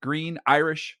 Fresh, green,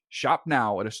 Irish. Shop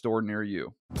now at a store near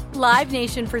you. Live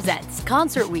Nation presents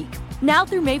Concert Week. Now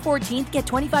through May 14th, get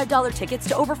 $25 tickets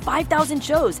to over 5,000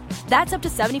 shows. That's up to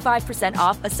 75%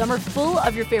 off a summer full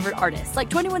of your favorite artists like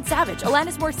 21 Savage,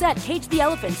 Alanis Morissette, Cage the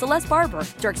Elephant, Celeste Barber,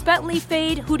 Dierks Bentley,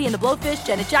 Fade, Hootie and the Blowfish,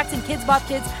 Janet Jackson, Kids Bop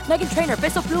Kids, Meghan Trainor,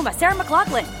 Bissell Pluma, Sarah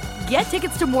McLachlan. Get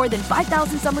tickets to more than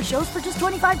 5,000 summer shows for just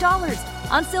 $25.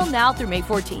 On sale now through May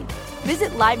 14th.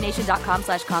 Visit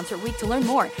livenation.com/Concert Week to learn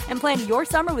more and plan your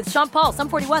summer with Sean Paul, Sum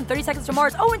 41, 30 Seconds to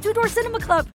Mars, and Two Door Cinema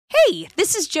Club. Hey,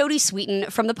 this is Jody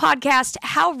Sweeten from the podcast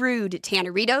How Rude,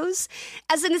 Tanneritos.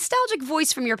 As a nostalgic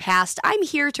voice from your past, I'm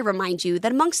here to remind you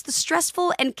that amongst the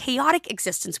stressful and chaotic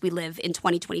existence we live in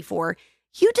 2024,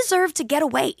 you deserve to get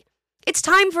away. It's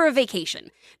time for a vacation,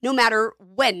 no matter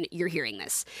when you're hearing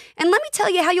this. And let me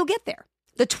tell you how you'll get there.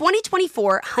 The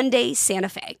 2024 Hyundai Santa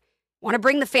Fe. Want to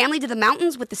bring the family to the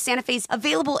mountains with the Santa Fe's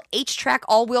available H-Track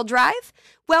all-wheel drive?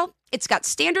 Well, it's got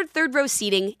standard third-row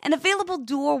seating and available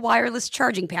dual wireless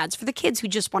charging pads for the kids who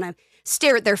just want to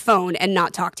stare at their phone and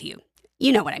not talk to you.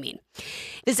 You know what I mean.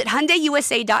 Visit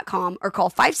HyundaiUSA.com or call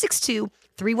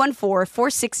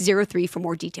 562-314-4603 for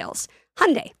more details.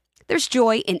 Hyundai, there's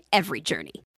joy in every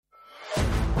journey.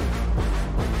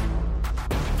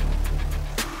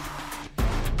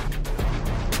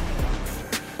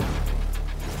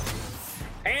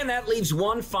 And that leaves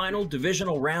one final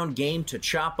divisional round game to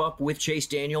chop up with Chase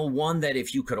Daniel. One that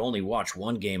if you could only watch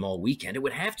one game all weekend, it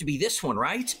would have to be this one,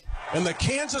 right? And the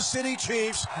Kansas City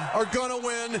Chiefs are going to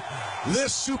win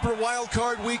this Super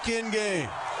Wildcard Weekend game.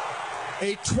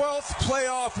 A 12th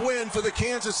playoff win for the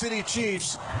Kansas City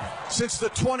Chiefs since the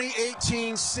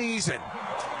 2018 season.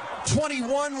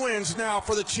 21 wins now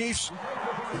for the Chiefs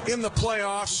in the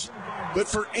playoffs. But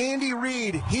for Andy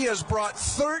Reid, he has brought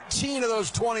 13 of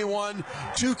those 21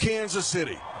 to Kansas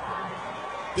City.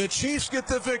 The Chiefs get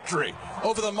the victory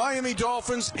over the Miami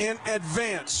Dolphins and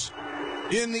advance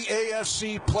in the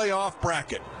AFC playoff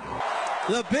bracket.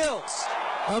 The Bills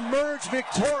emerge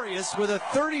victorious with a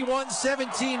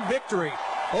 31-17 victory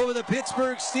over the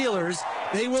Pittsburgh Steelers.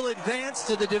 They will advance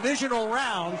to the divisional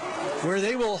round where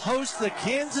they will host the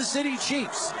Kansas City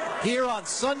Chiefs here on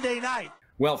Sunday night.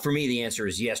 Well, for me, the answer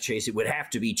is yes, Chase. It would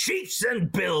have to be Chiefs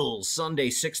and Bills. Sunday,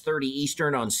 6:30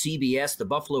 Eastern on CBS. The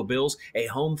Buffalo Bills, a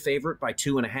home favorite by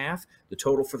 2.5. The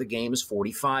total for the game is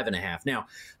 45.5. Now,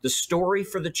 the story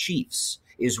for the Chiefs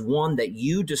is one that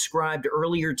you described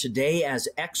earlier today as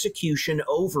execution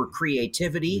over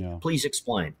creativity. Yeah. Please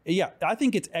explain. Yeah, I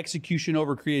think it's execution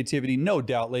over creativity, no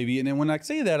doubt, Levy. And then when I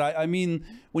say that, I mean,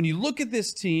 when you look at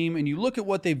this team and you look at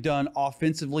what they've done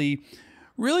offensively,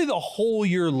 really the whole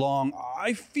year long,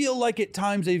 I feel like at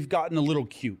times they've gotten a little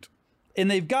cute. And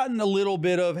they've gotten a little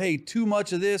bit of, hey, too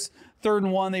much of this. 3rd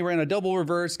and 1, they ran a double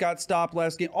reverse, got stopped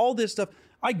last game. All this stuff,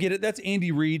 I get it. That's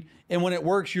Andy Reid. And when it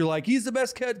works, you're like, he's the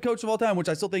best head coach of all time, which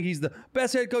I still think he's the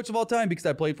best head coach of all time because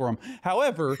I played for him.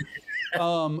 However,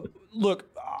 look,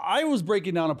 I was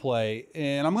breaking down a play,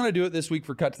 and I'm going to do it this week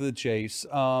for Cut to the Chase.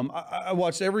 I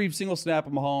watched every single snap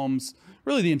of Mahomes,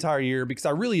 really the entire year, because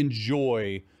I really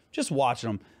enjoy just watching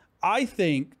them. I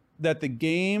think that the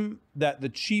game that the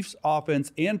Chiefs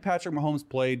offense and Patrick Mahomes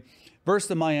played versus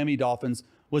the Miami Dolphins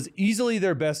was easily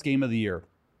their best game of the year.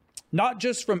 Not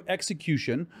just from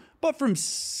execution, but from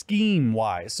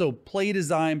scheme-wise. So play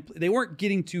design, they weren't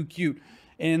getting too cute.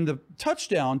 And the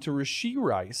touchdown to Rashee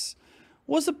Rice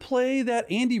was a play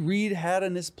that Andy Reid had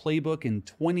in his playbook in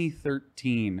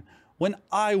 2013 when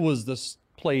I was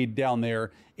played down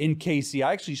there in KC.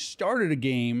 I actually started a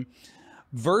game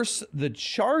versus the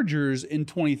Chargers in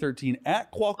 2013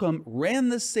 at Qualcomm, ran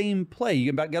the same play.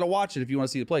 You got to watch it if you want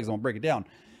to see the play because I won't break it down.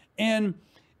 And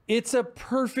it's a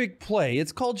perfect play.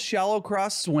 It's called shallow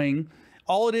cross swing.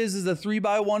 All it is a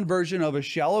 3-by-1 version of a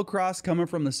shallow cross coming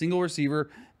from the single receiver,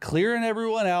 clearing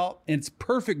everyone out, and it's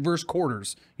perfect versus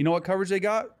quarters. You know what coverage they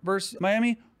got versus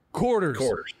Miami? Quarters.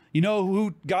 You know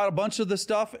who got a bunch of the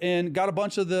stuff and got a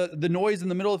bunch of the noise in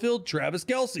the middle of the field? Travis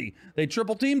Kelce. They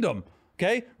triple teamed him.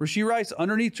 Okay, Rashee Rice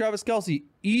underneath Travis Kelce,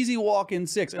 easy walk in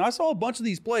 6. And I saw a bunch of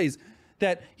these plays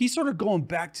that he's sort of going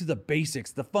back to the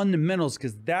basics, the fundamentals,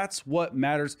 because that's what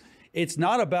matters. It's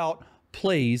not about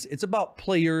plays, it's about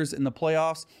players in the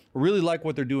playoffs. I really like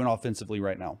what they're doing offensively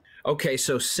right now. Okay,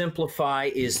 so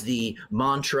simplify is the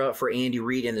mantra for Andy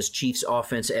Reid and this Chiefs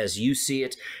offense as you see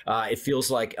it. It feels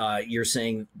like you're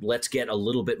saying let's get a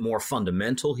little bit more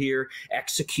fundamental here.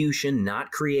 Execution,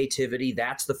 not creativity.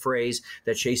 That's the phrase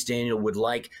that Chase Daniel would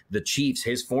like the Chiefs,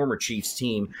 his former Chiefs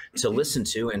team, to listen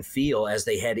to and feel as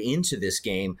they head into this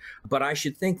game. But I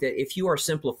should think that if you are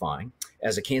simplifying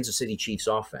as a Kansas City Chiefs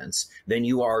offense, then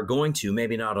you are going to,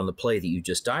 maybe not on the play that you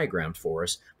just diagrammed for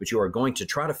us, but you are going to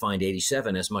try to find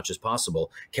 87 as much as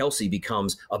possible. Kelce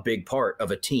becomes a big part of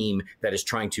a team that is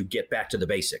trying to get back to the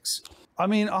basics. I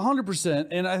mean, 100%.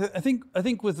 And I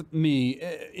think with me,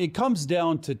 it comes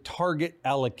down to target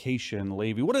allocation,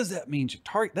 Levy. What does that mean?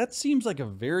 Target? That seems like a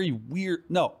very weird.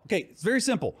 No. Okay, it's very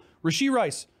simple. Rashee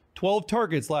Rice, 12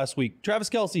 targets last week. Travis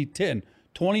Kelce, 10.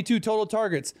 22 total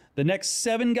targets. The next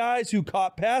 7 guys who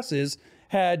caught passes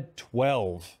had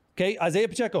 12. Okay, Isaiah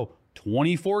Pacheco,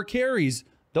 24 carries.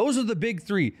 Those are the big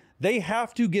 3. They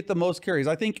have to get the most carries.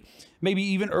 I think maybe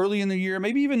even early in the year,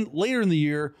 maybe even later in the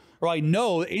year, or I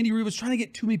know Andy Reid was trying to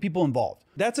get too many people involved.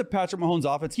 That's a Patrick Mahomes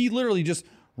offense. He literally just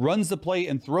runs the play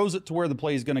and throws it to where the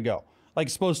play is going to go, like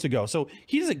it's supposed to go. So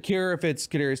he doesn't care if it's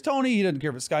Kadarius Toney. He doesn't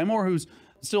care if it's Sky Moore, who's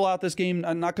still out this game,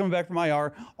 not coming back from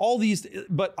IR. All these,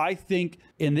 but I think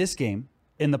in this game,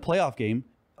 in the playoff game,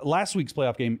 last week's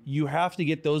playoff game, you have to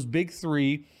get those big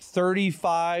 3,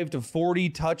 35 to 40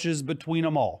 touches between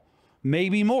them all.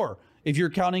 Maybe more if you're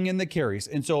counting in the carries.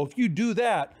 And so if you do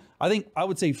that, I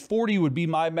would say 40 would be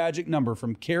my magic number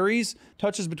from carries,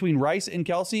 touches between Rice and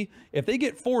Kelce. If they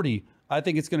get 40, I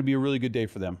think it's going to be a really good day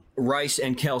for them. Rice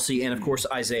and Kelce, and of course,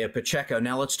 Isaiah Pacheco.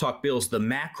 Now let's talk Bills. The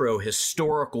macro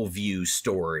historical view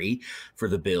story for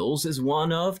the Bills is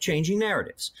one of changing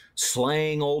narratives,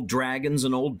 slaying old dragons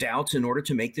and old doubts in order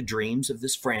to make the dreams of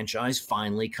this franchise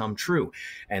finally come true.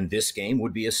 And this game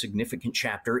would be a significant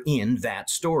chapter in that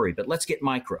story. But let's get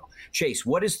micro. Chase,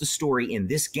 what is the story in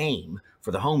this game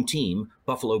for the home team,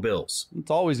 Buffalo Bills?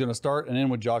 It's always going to start and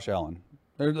end with Josh Allen.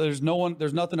 There's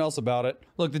nothing else about it.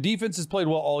 Look, the defense has played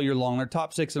well all year long. They're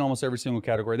top 6 in almost every single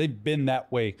category. They've been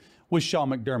that way with Sean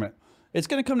McDermott. It's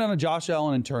going to come down to Josh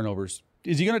Allen and turnovers.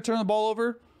 Is he going to turn the ball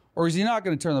over or is he not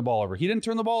going to turn the ball over? He didn't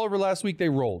turn the ball over last week. They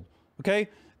rolled. Okay?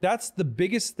 That's the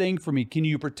biggest thing for me. Can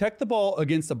you protect the ball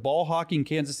against the ball-hawking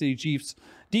Kansas City Chiefs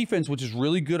defense, which is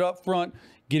really good up front,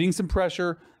 getting some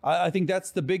pressure? I think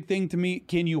that's the big thing to me.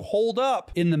 Can you hold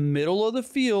up in the middle of the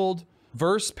field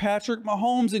versus Patrick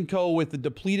Mahomes and co. with the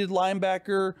depleted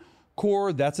linebacker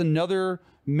core? That's another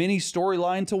mini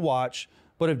storyline to watch.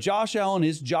 But if Josh Allen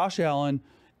is Josh Allen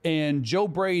and Joe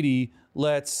Brady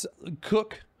lets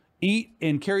Cook eat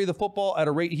and carry the football at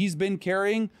a rate he's been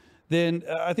carrying, then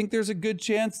I think there's a good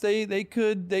chance they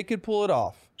could pull it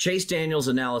off. Chase Daniel's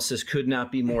analysis could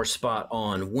not be more spot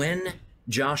on. When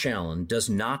Josh Allen does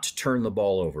not turn the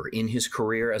ball over in his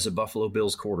career as a Buffalo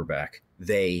Bills quarterback,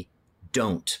 they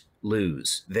don't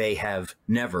lose. They have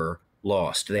never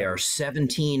lost. They are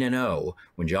 17-0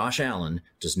 when Josh Allen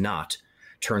does not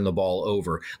turn the ball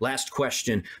over. Last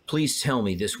question. Please tell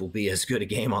me this will be as good a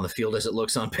game on the field as it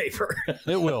looks on paper.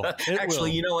 It will.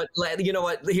 Actually, you know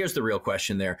what? Here's the real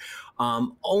question there.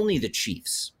 Only the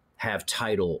Chiefs have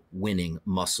title-winning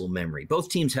muscle memory. Both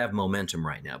teams have momentum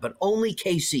right now, but only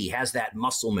KC has that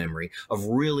muscle memory of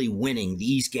really winning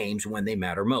these games when they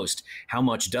matter most. How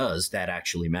much does that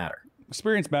actually matter?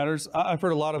 Experience matters. I've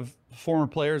heard a lot of former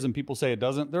players and people say it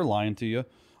doesn't. They're lying to you.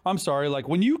 I'm sorry. Like,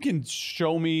 when you can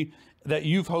show me that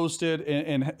you've hosted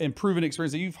and proven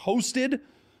experience, that you've hosted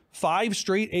 5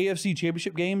 straight AFC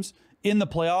championship games in the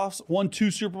playoffs, won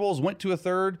 2 Super Bowls, went to a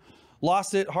third,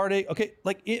 lost it, heartache. Okay,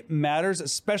 like, it matters,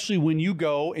 especially when you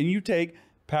go and you take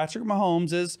Patrick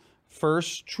Mahomes'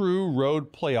 first true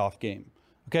road playoff game.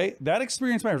 Okay, that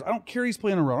experience matters. I don't care he's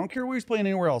playing on the road. I don't care where he's playing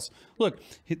anywhere else. Look,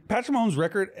 Patrick Mahomes'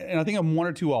 record, and I think I'm 1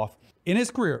 or 2 off. In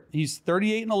his career, he's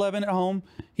 38-11 at home.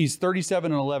 He's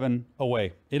 37-11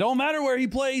 away. It don't matter where he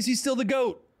plays. He's still the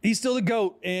GOAT. He's still the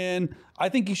GOAT. And I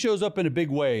think he shows up in a big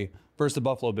way versus the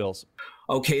Buffalo Bills.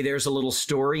 Okay, there's a little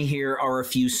story. Here are a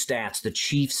few stats. The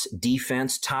Chiefs'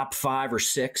 defense, top 5 or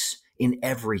 6 in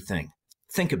everything.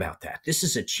 Think about that. This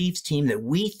is a Chiefs team that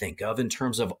we think of in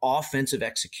terms of offensive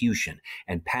execution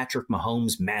and Patrick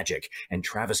Mahomes' magic and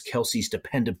Travis Kelce's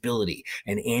dependability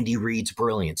and Andy Reid's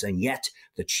brilliance. And yet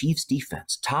the Chiefs'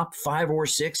 defense, top 5 or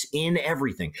 6 in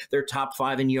everything. They're top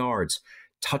 5 in yards,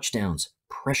 touchdowns,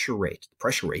 pressure rate.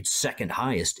 Pressure rate's second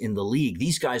highest in the league.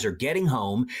 These guys are getting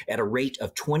home at a rate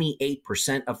of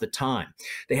 28% of the time.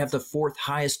 They have the 4th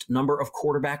highest number of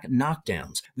quarterback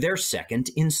knockdowns. They're second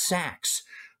in sacks.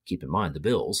 Keep in mind, the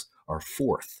Bills are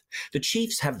 4th. The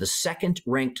Chiefs have the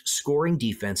 2nd-ranked scoring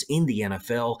defense in the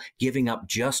NFL, giving up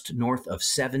just north of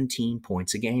 17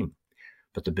 points a game.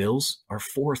 But the Bills are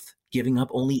 4th, giving up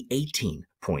only 18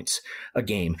 points a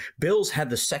game. Bills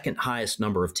had the 2nd highest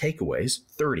number of takeaways,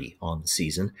 30 on the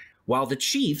season, while the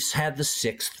Chiefs had the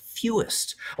 6th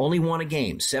fewest, only won a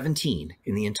game, 17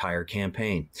 in the entire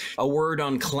campaign. A word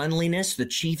on cleanliness, the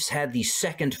Chiefs had the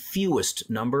 2nd fewest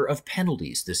number of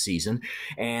penalties this season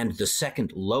and the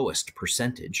 2nd lowest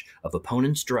percentage of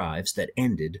opponents' drives that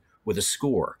ended with a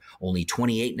score. Only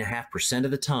 28.5%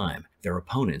 of the time, their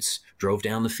opponents drove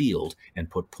down the field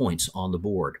and put points on the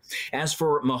board. As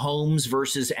for Mahomes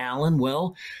versus Allen,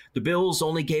 well, the Bills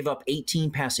only gave up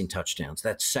 18 passing touchdowns.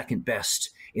 That's 2nd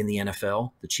best in the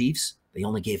NFL. The Chiefs, they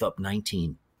only gave up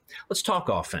 19. Let's talk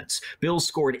offense. Bills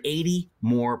scored 80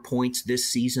 more points this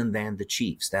season than the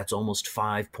Chiefs. That's almost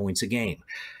 5 points a game.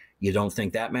 You don't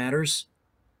think that matters?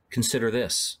 Consider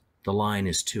this. The line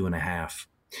is 2.5.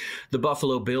 The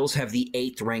Buffalo Bills have the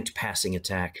 8th-ranked passing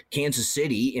attack. Kansas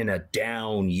City, in a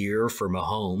down year for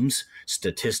Mahomes,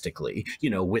 statistically,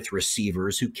 with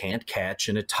receivers who can't catch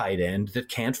and a tight end that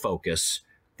can't focus,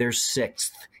 they're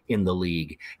 6th in the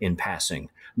league in passing,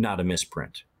 not a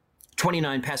misprint.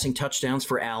 29 passing touchdowns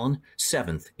for Allen,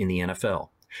 7th in the NFL.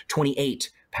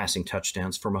 28 passing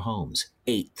touchdowns for Mahomes,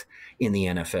 8th in the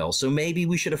NFL. So maybe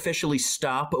we should officially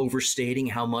stop overstating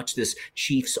how much this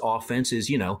Chiefs offense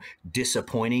is,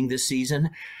 disappointing this season.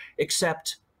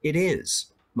 Except it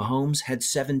is. Mahomes had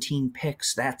 17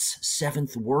 picks. That's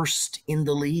 7th worst in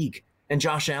the league. And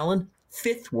Josh Allen,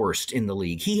 5th worst in the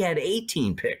league. He had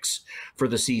 18 picks for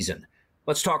the season.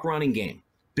 Let's talk running game.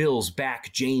 Bills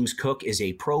back James Cook is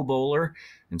a Pro Bowler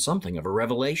and something of a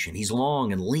revelation. He's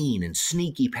long and lean and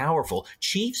sneaky powerful.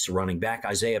 Chiefs running back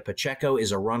Isaiah Pacheco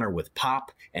is a runner with pop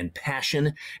and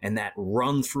passion and that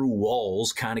run through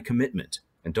walls kind of commitment.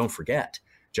 And don't forget,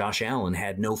 Josh Allen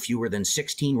had no fewer than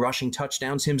 16 rushing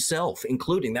touchdowns himself,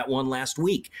 including that one last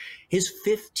week. His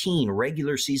 15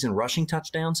 regular season rushing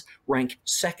touchdowns rank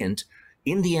 2nd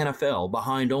in the NFL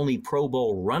behind only Pro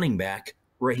Bowl running back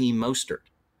Raheem Mostert.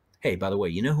 Hey, by the way,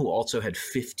 you know who also had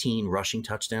 15 rushing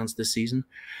touchdowns this season?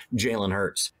 Jalen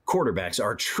Hurts. Quarterbacks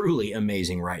are truly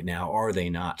amazing right now, are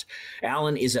they not?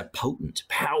 Allen is a potent,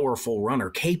 powerful runner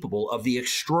capable of the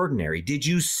extraordinary. Did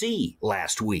you see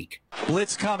last week?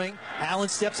 Blitz coming. Allen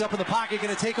steps up in the pocket,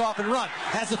 going to take off and run.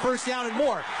 Has the first down and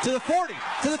more. To the 40,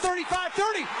 to the 35,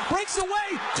 30. Breaks away.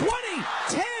 20,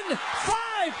 10,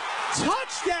 5.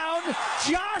 Touchdown,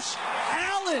 Josh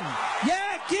Allen.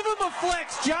 Yeah, give him a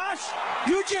flex, Josh.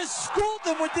 You just schooled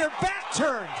them with their back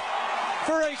turned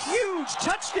for a huge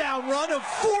touchdown run of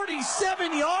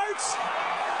 47 yards.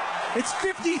 It's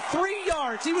 53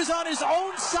 yards. He was on his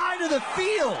own side of the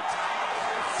field.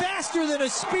 Faster than a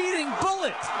speeding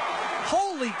bullet.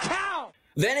 Holy cow.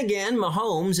 Then again,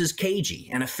 Mahomes is cagey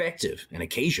and effective and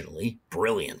occasionally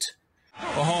brilliant.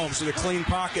 Mahomes in a clean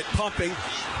pocket, pumping.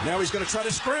 Now he's going to try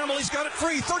to scramble. He's got it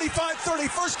free. 35-30.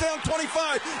 First down,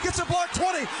 25. Gets a block,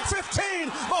 20, 15.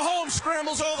 Mahomes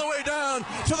scrambles all the way down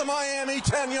to the Miami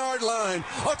 10-yard line.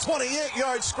 A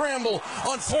 28-yard scramble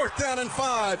on 4th down and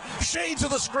 5. Shades of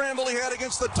the scramble he had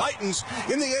against the Titans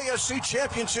in the AFC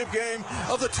Championship game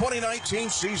of the 2019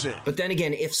 season. But then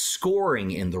again, if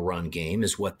scoring in the run game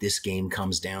is what this game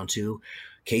comes down to,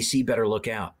 KC better look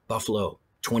out. Buffalo,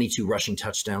 22 rushing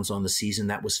touchdowns on the season.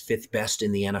 That was 5th best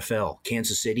in the NFL.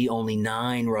 Kansas City, only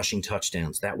 9 rushing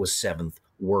touchdowns. That was 7th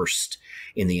worst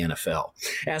in the NFL.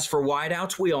 As for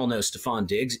wideouts, we all know Stephon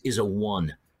Diggs is a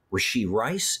 1. Rashee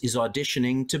Rice is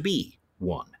auditioning to be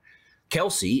 1.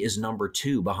 Kelsey is number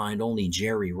 2 behind only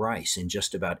Jerry Rice in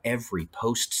just about every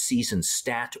postseason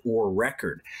stat or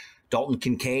record. Dalton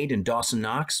Kincaid and Dawson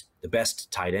Knox, the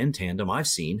best tight end tandem I've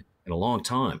seen in a long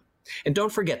time. And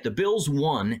don't forget, the Bills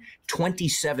won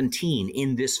 2017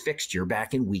 in this fixture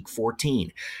back in Week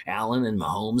 14. Allen and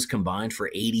Mahomes combined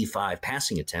for 85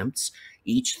 passing attempts.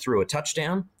 Each threw a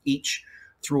touchdown, each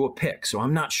threw a pick. So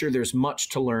I'm not sure there's much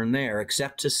to learn there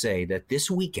except to say that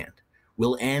this weekend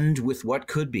will end with what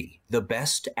could be the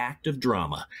best act of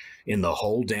drama in the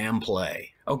whole damn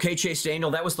play. Okay, Chase Daniel,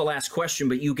 that was the last question,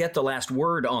 but you get the last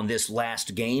word on this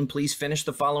last game. Please finish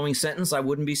the following sentence. I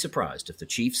wouldn't be surprised if the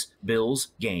Chiefs-Bills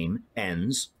game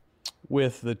ends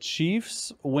with the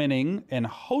Chiefs winning and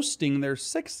hosting their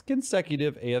 6th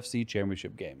consecutive AFC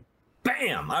Championship game.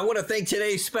 Bam! I want to thank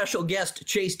today's special guest,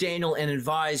 Chase Daniel, and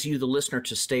advise you, the listener,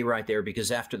 to stay right there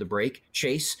because after the break,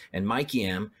 Chase and Mike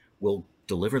Yam will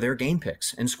deliver their game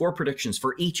picks and score predictions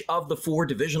for each of the 4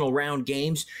 divisional round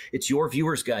games. It's your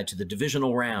viewer's guide to the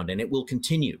divisional round, and it will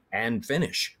continue and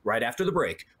finish right after the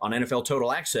break on NFL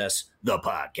Total Access, the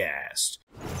podcast.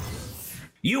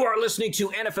 You are listening to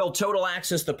NFL Total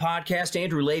Access, the podcast.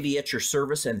 Andrew Levy at your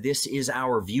service, and this is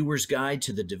our viewer's guide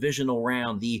to the divisional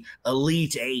round, the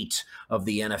Elite 8 of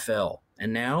the NFL.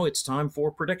 And now it's time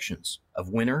for predictions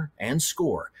of winner and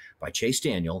score by Chase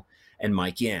Daniel and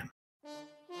Mike Yam.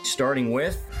 Starting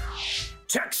with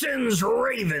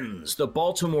Texans-Ravens. The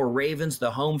Baltimore Ravens,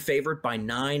 the home favorite by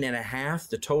 9.5.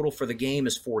 The total for the game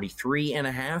is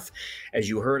 43.5. As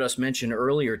you heard us mention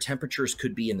earlier, temperatures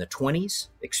could be in the 20s,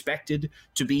 expected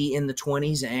to be in the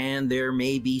 20s, and there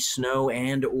may be snow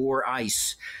and or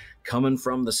ice coming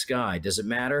from the sky. Does it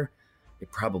matter?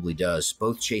 It probably does.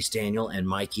 Both Chase Daniel and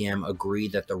Mike Yam agree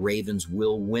that the Ravens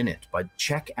will win it. But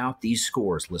check out these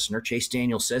scores, listener. Chase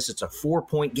Daniel says it's a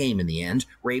 4-point game in the end.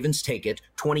 Ravens take it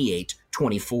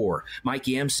 28-24. Mike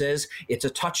Yam says it's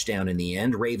a touchdown in the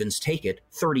end. Ravens take it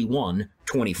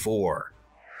 31-24.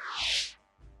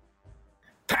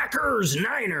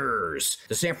 Packers-Niners.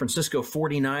 The San Francisco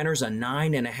 49ers, a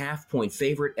 9.5-point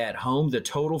favorite at home. The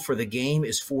total for the game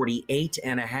is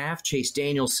 48.5. Chase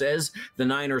Daniel says the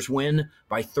Niners win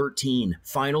by 13.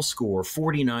 Final score,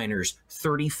 49ers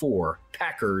 34,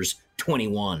 Packers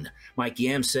 21. Mike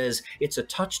Yam says it's a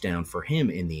touchdown for him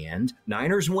in the end.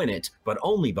 Niners win it, but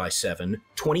only by 7,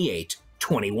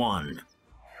 28-21.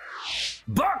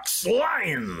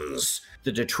 Bucs-Lions.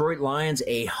 The Detroit Lions,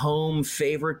 a home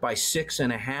favorite by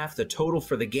 6.5. The total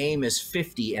for the game is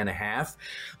 50.5.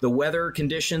 The weather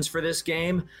conditions for this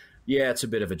game, yeah, it's a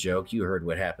bit of a joke. You heard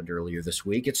what happened earlier this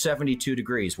week. It's 72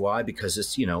 degrees. Why? Because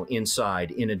it's, inside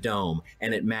in a dome,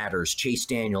 and it matters. Chase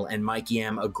Daniel and Mike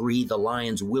Yam agree the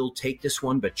Lions will take this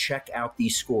one, but check out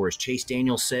these scores. Chase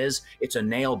Daniel says it's a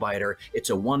nail-biter.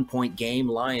 It's a 1-point game.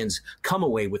 Lions come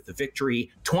away with the victory,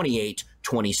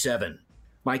 28-27.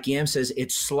 Mike Yam says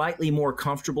it's slightly more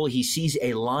comfortable. He sees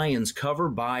a Lions cover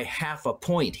by 0.5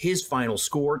 point. His final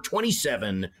score,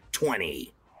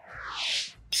 27-20.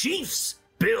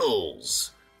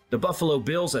 Chiefs-Bills. The Buffalo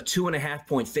Bills, a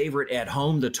 2.5-point favorite at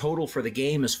home. The total for the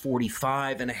game is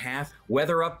 45.5.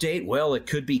 Weather update, well, it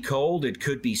could be cold, it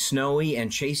could be snowy, and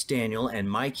Chase Daniel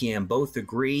and Mike Yam both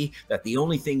agree that the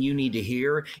only thing you need to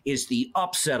hear is the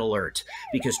upset alert,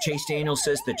 because Chase Daniel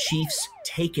says the Chiefs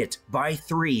take it by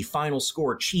 3. Final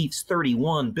score, Chiefs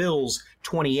 31, Bills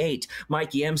 28.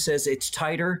 Mike Yam says it's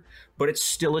tighter, but it's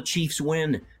still a Chiefs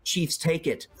win. Chiefs take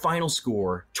it. Final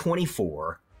score,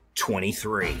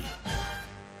 24-23.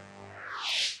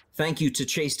 Thank you to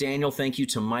Chase Daniel. Thank you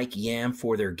to Mike Yam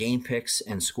for their game picks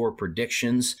and score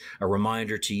predictions. A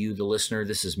reminder to you, the listener,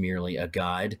 this is merely a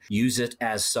guide. Use it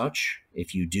as such.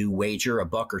 If you do wager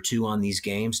 $1 or $2 on these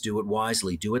games, do it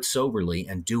wisely, do it soberly,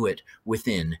 and do it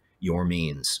within your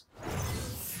means.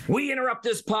 We interrupt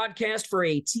this podcast for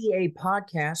a TA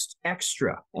Podcast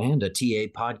Extra and a TA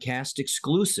Podcast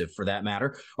Exclusive, for that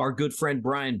matter. Our good friend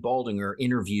Brian Baldinger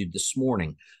interviewed this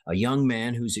morning a young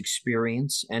man whose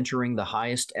experience entering the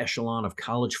highest echelon of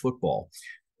college football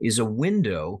is a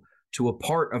window to a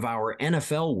part of our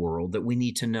NFL world that we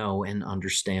need to know and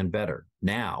understand better,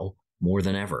 now more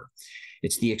than ever.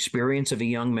 It's the experience of a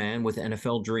young man with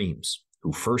NFL dreams,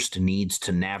 who first needs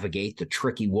to navigate the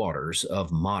tricky waters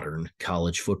of modern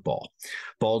college football.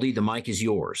 Baldy, the mic is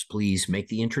yours. Please make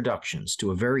the introductions to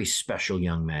a very special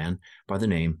young man by the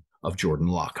name of Jordan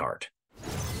Lockhart.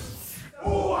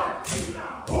 Well,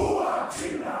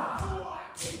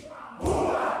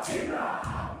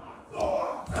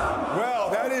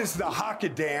 that is the haka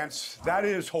dance. That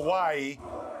is Hawaii.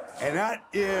 And that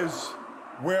is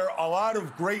where a lot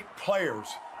of great players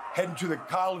heading to the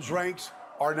college ranks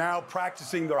are now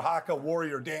practicing their haka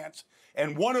warrior dance.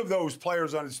 And one of those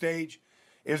players on the stage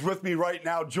is with me right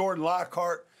now, Jordan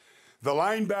Lockhart, the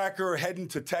linebacker heading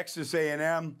to Texas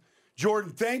A&M. Jordan,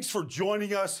 thanks for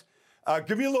joining us.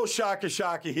 Give me a little shaka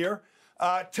here.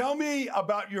 Tell me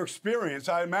about your experience.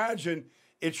 I imagine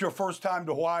it's your first time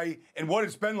to Hawaii and what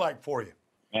it's been like for you.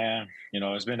 Man,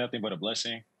 it's been nothing but a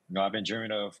blessing. I've been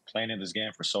dreaming of playing in this game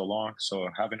for so long. So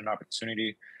having an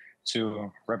opportunity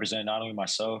to represent not only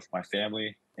myself, my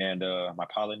family, and my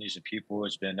Polynesian people,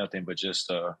 it's been nothing but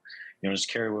just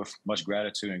carry with much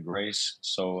gratitude and grace.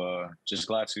 So just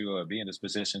glad to be in this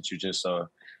position to just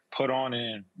put on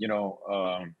and,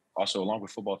 also along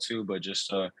with football too, but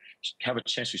just have a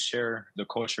chance to share the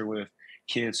culture with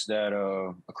kids that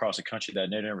across the country that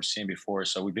they've never seen before.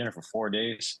 So we've been here for 4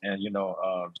 days and,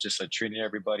 just treating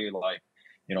everybody like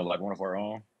one of our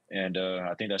own. And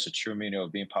I think that's a true meaning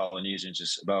of being Polynesian,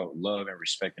 just about love and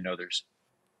respecting others.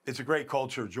 It's a great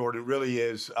culture, Jordan. It really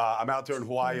is. I'm out there in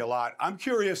Hawaii a lot. I'm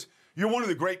curious, you're one of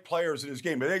the great players in this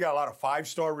game, but they got a lot of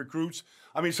five-star recruits.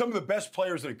 I mean, some of the best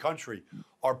players in the country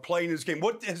are playing this game.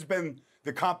 What has been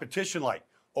the competition like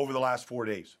over the last 4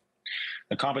 days?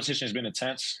 The competition has been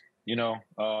intense.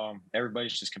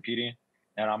 Everybody's just competing.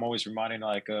 And I'm always reminding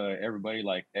everybody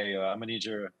hey, I'm gonna need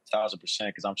your 1,000%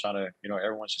 because I'm trying to,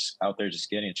 everyone's just out there just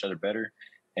getting each other better.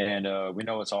 And we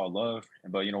know it's all love,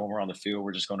 but when we're on the field,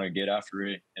 we're just gonna get after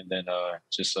it and then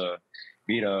just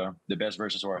be the best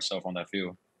versions of ourselves on that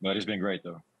field. But it's been great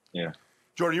though. Yeah.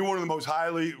 Jordan, you're one of the most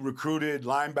highly recruited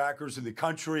linebackers in the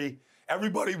country.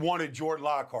 Everybody wanted Jordan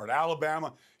Lockhart,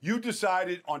 Alabama. You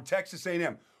decided on Texas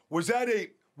A&M. Was that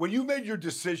when you made your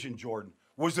decision, Jordan?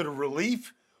 Was it a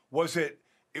relief? Was it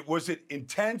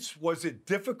intense? Was it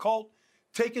difficult?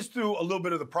 Take us through a little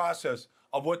bit of the process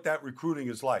of what that recruiting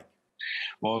is like.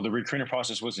 Well, the recruiting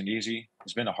process wasn't easy.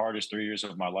 It's been the hardest 3 years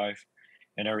of my life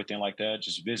and everything like that.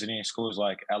 Just visiting schools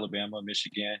like Alabama,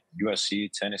 Michigan, USC,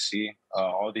 Tennessee,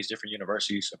 all these different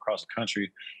universities across the country.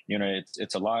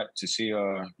 It's a lot to see,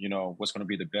 what's going to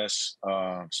be the best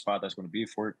spot that's going to be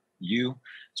for you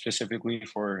specifically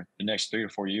for the next 3 or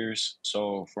 4 years.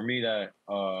 So for me, that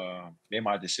made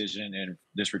my decision in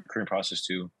this recruiting process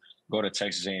to go to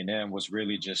Texas A&M was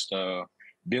really just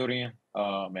building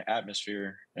an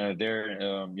atmosphere there.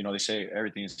 They say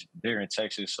everything's bigger in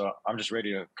Texas, so I'm just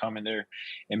ready to come in there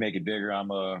and make it bigger. I'm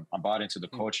bought into the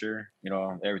culture,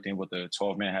 everything what the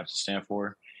 12 man have to stand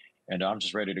for, and I'm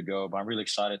just ready to go. But I'm really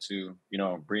excited to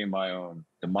bring my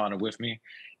the mana with me,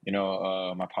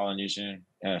 my Polynesian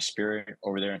spirit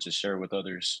over there and to share it with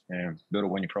others and build a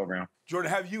winning program.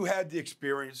 Jordan, have you had the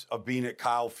experience of being at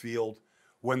Kyle Field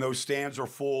when those stands are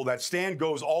full? That stand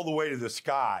goes all the way to the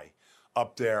sky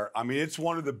up there. I mean, it's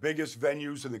one of the biggest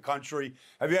venues in the country.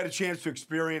 Have you had a chance to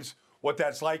experience what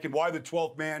that's like and why the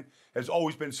 12th man has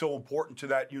always been so important to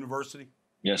that university?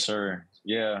 Yes, sir.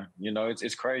 Yeah.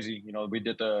 It's crazy.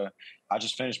 I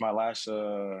just finished my last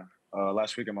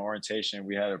week of my orientation.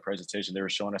 We had a presentation. They were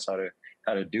showing us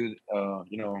how to do,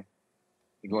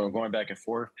 going back and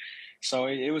forth. So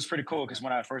it was pretty cool because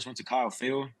when I first went to Kyle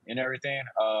Field and everything,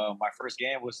 my first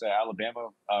game was the Alabama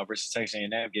versus Texas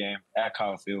A&M game at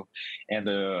Kyle Field. And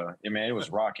it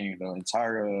was rocking. The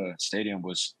entire stadium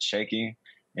was shaking.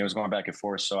 It was going back and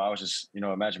forth. So I was just,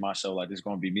 imagine myself like this is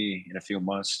going to be me in a few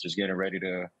months, just getting ready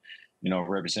to,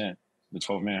 represent the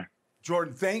 12 man.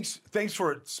 Jordan, thanks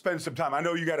for spending some time. I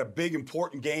know you got a big,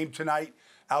 important game tonight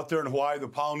out there in Hawaii, the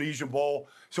Polynesian Bowl.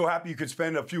 So happy you could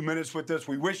spend a few minutes with us.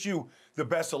 We wish you the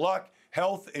best of luck,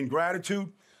 health, and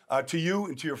gratitude to you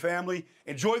and to your family.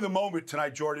 Enjoy the moment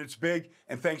tonight, Jordan. It's big,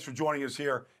 and thanks for joining us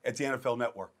here at the NFL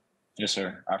Network. Yes,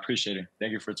 sir. I appreciate it.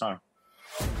 Thank you for your time.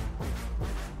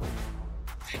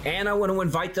 And I want to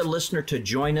invite the listener to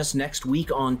join us next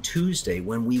week on Tuesday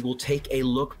when we will take a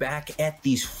look back at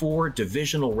these 4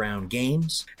 divisional round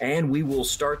games, and we will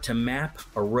start to map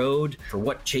a road for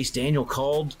what Chase Daniel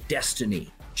called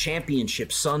destiny.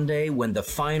 Championship Sunday, when the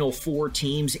final 4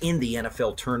 teams in the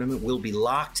NFL tournament will be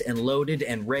locked and loaded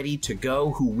and ready to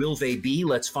go. Who will they be?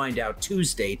 Let's find out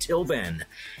Tuesday. Till then,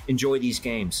 enjoy these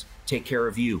games. Take care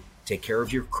of you. Take care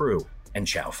of your crew. And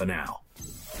ciao for now.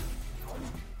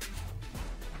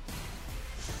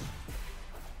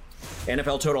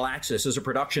 NFL Total Access is a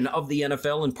production of the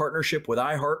NFL in partnership with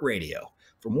iHeartRadio.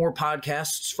 For more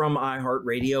podcasts from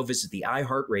iHeartRadio, visit the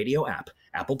iHeartRadio app,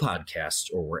 Apple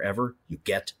Podcasts, or wherever you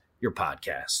get your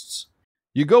podcasts.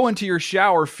 You go into your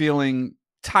shower feeling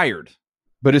tired,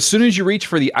 but as soon as you reach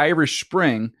for the Irish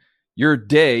Spring, your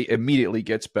day immediately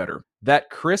gets better.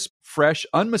 That crisp, fresh,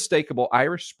 unmistakable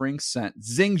Irish Spring scent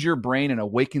zings your brain and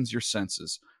awakens your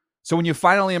senses. So when you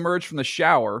finally emerge from the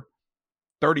shower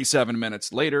 37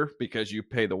 minutes later, because you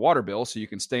pay the water bill so you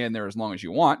can stay in there as long as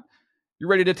you want, you're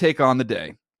ready to take on the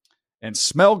day and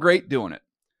smell great doing it.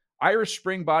 Irish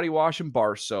Spring Body Wash and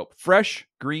Bar Soap. Fresh,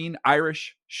 green,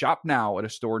 Irish. Shop now at a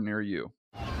store near you.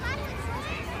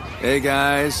 Hey,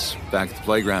 guys. Back at the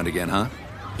playground again, huh?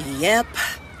 Yep.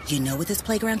 You know what this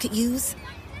playground could use?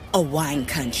 A wine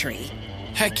country.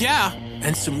 Heck yeah,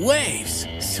 and some waves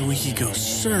so we could go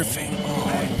surfing.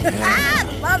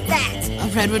 Ah, love that.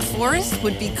 A redwood forest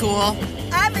would be cool.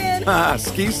 I'm in. Ah,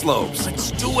 ski slopes.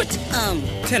 Let's do it.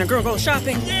 Can a girl go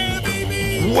shopping? Yeah,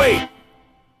 baby. Wait!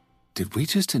 Did we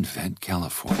just invent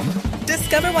California?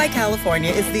 Discover why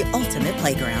California is the ultimate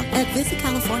playground at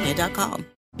visitcalifornia.com.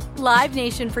 Live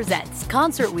Nation presents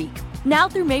Concert Week. Now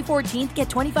through May 14th, get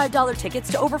 $25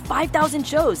 tickets to over 5,000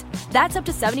 shows. That's up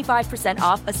to 75%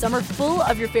 off a summer full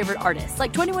of your favorite artists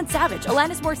like 21 Savage,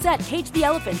 Alanis Morissette, Cage the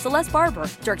Elephant, Celeste Barber,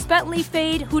 Dierks Bentley,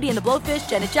 Fade, Hootie and the Blowfish,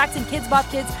 Janet Jackson, Kids Bop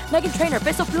Kids, Meghan Trainor,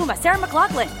 Peso Pluma, Sarah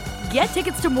McLachlan. Get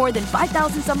tickets to more than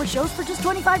 5,000 summer shows for just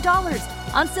 $25.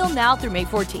 Until now through May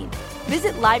 14th.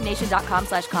 Visit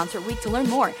LiveNation.com/Concert Week to learn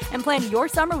more and plan your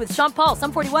summer with Sean Paul,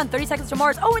 Sum 41, 30 Seconds to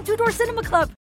Mars, and Two Door Cinema Club.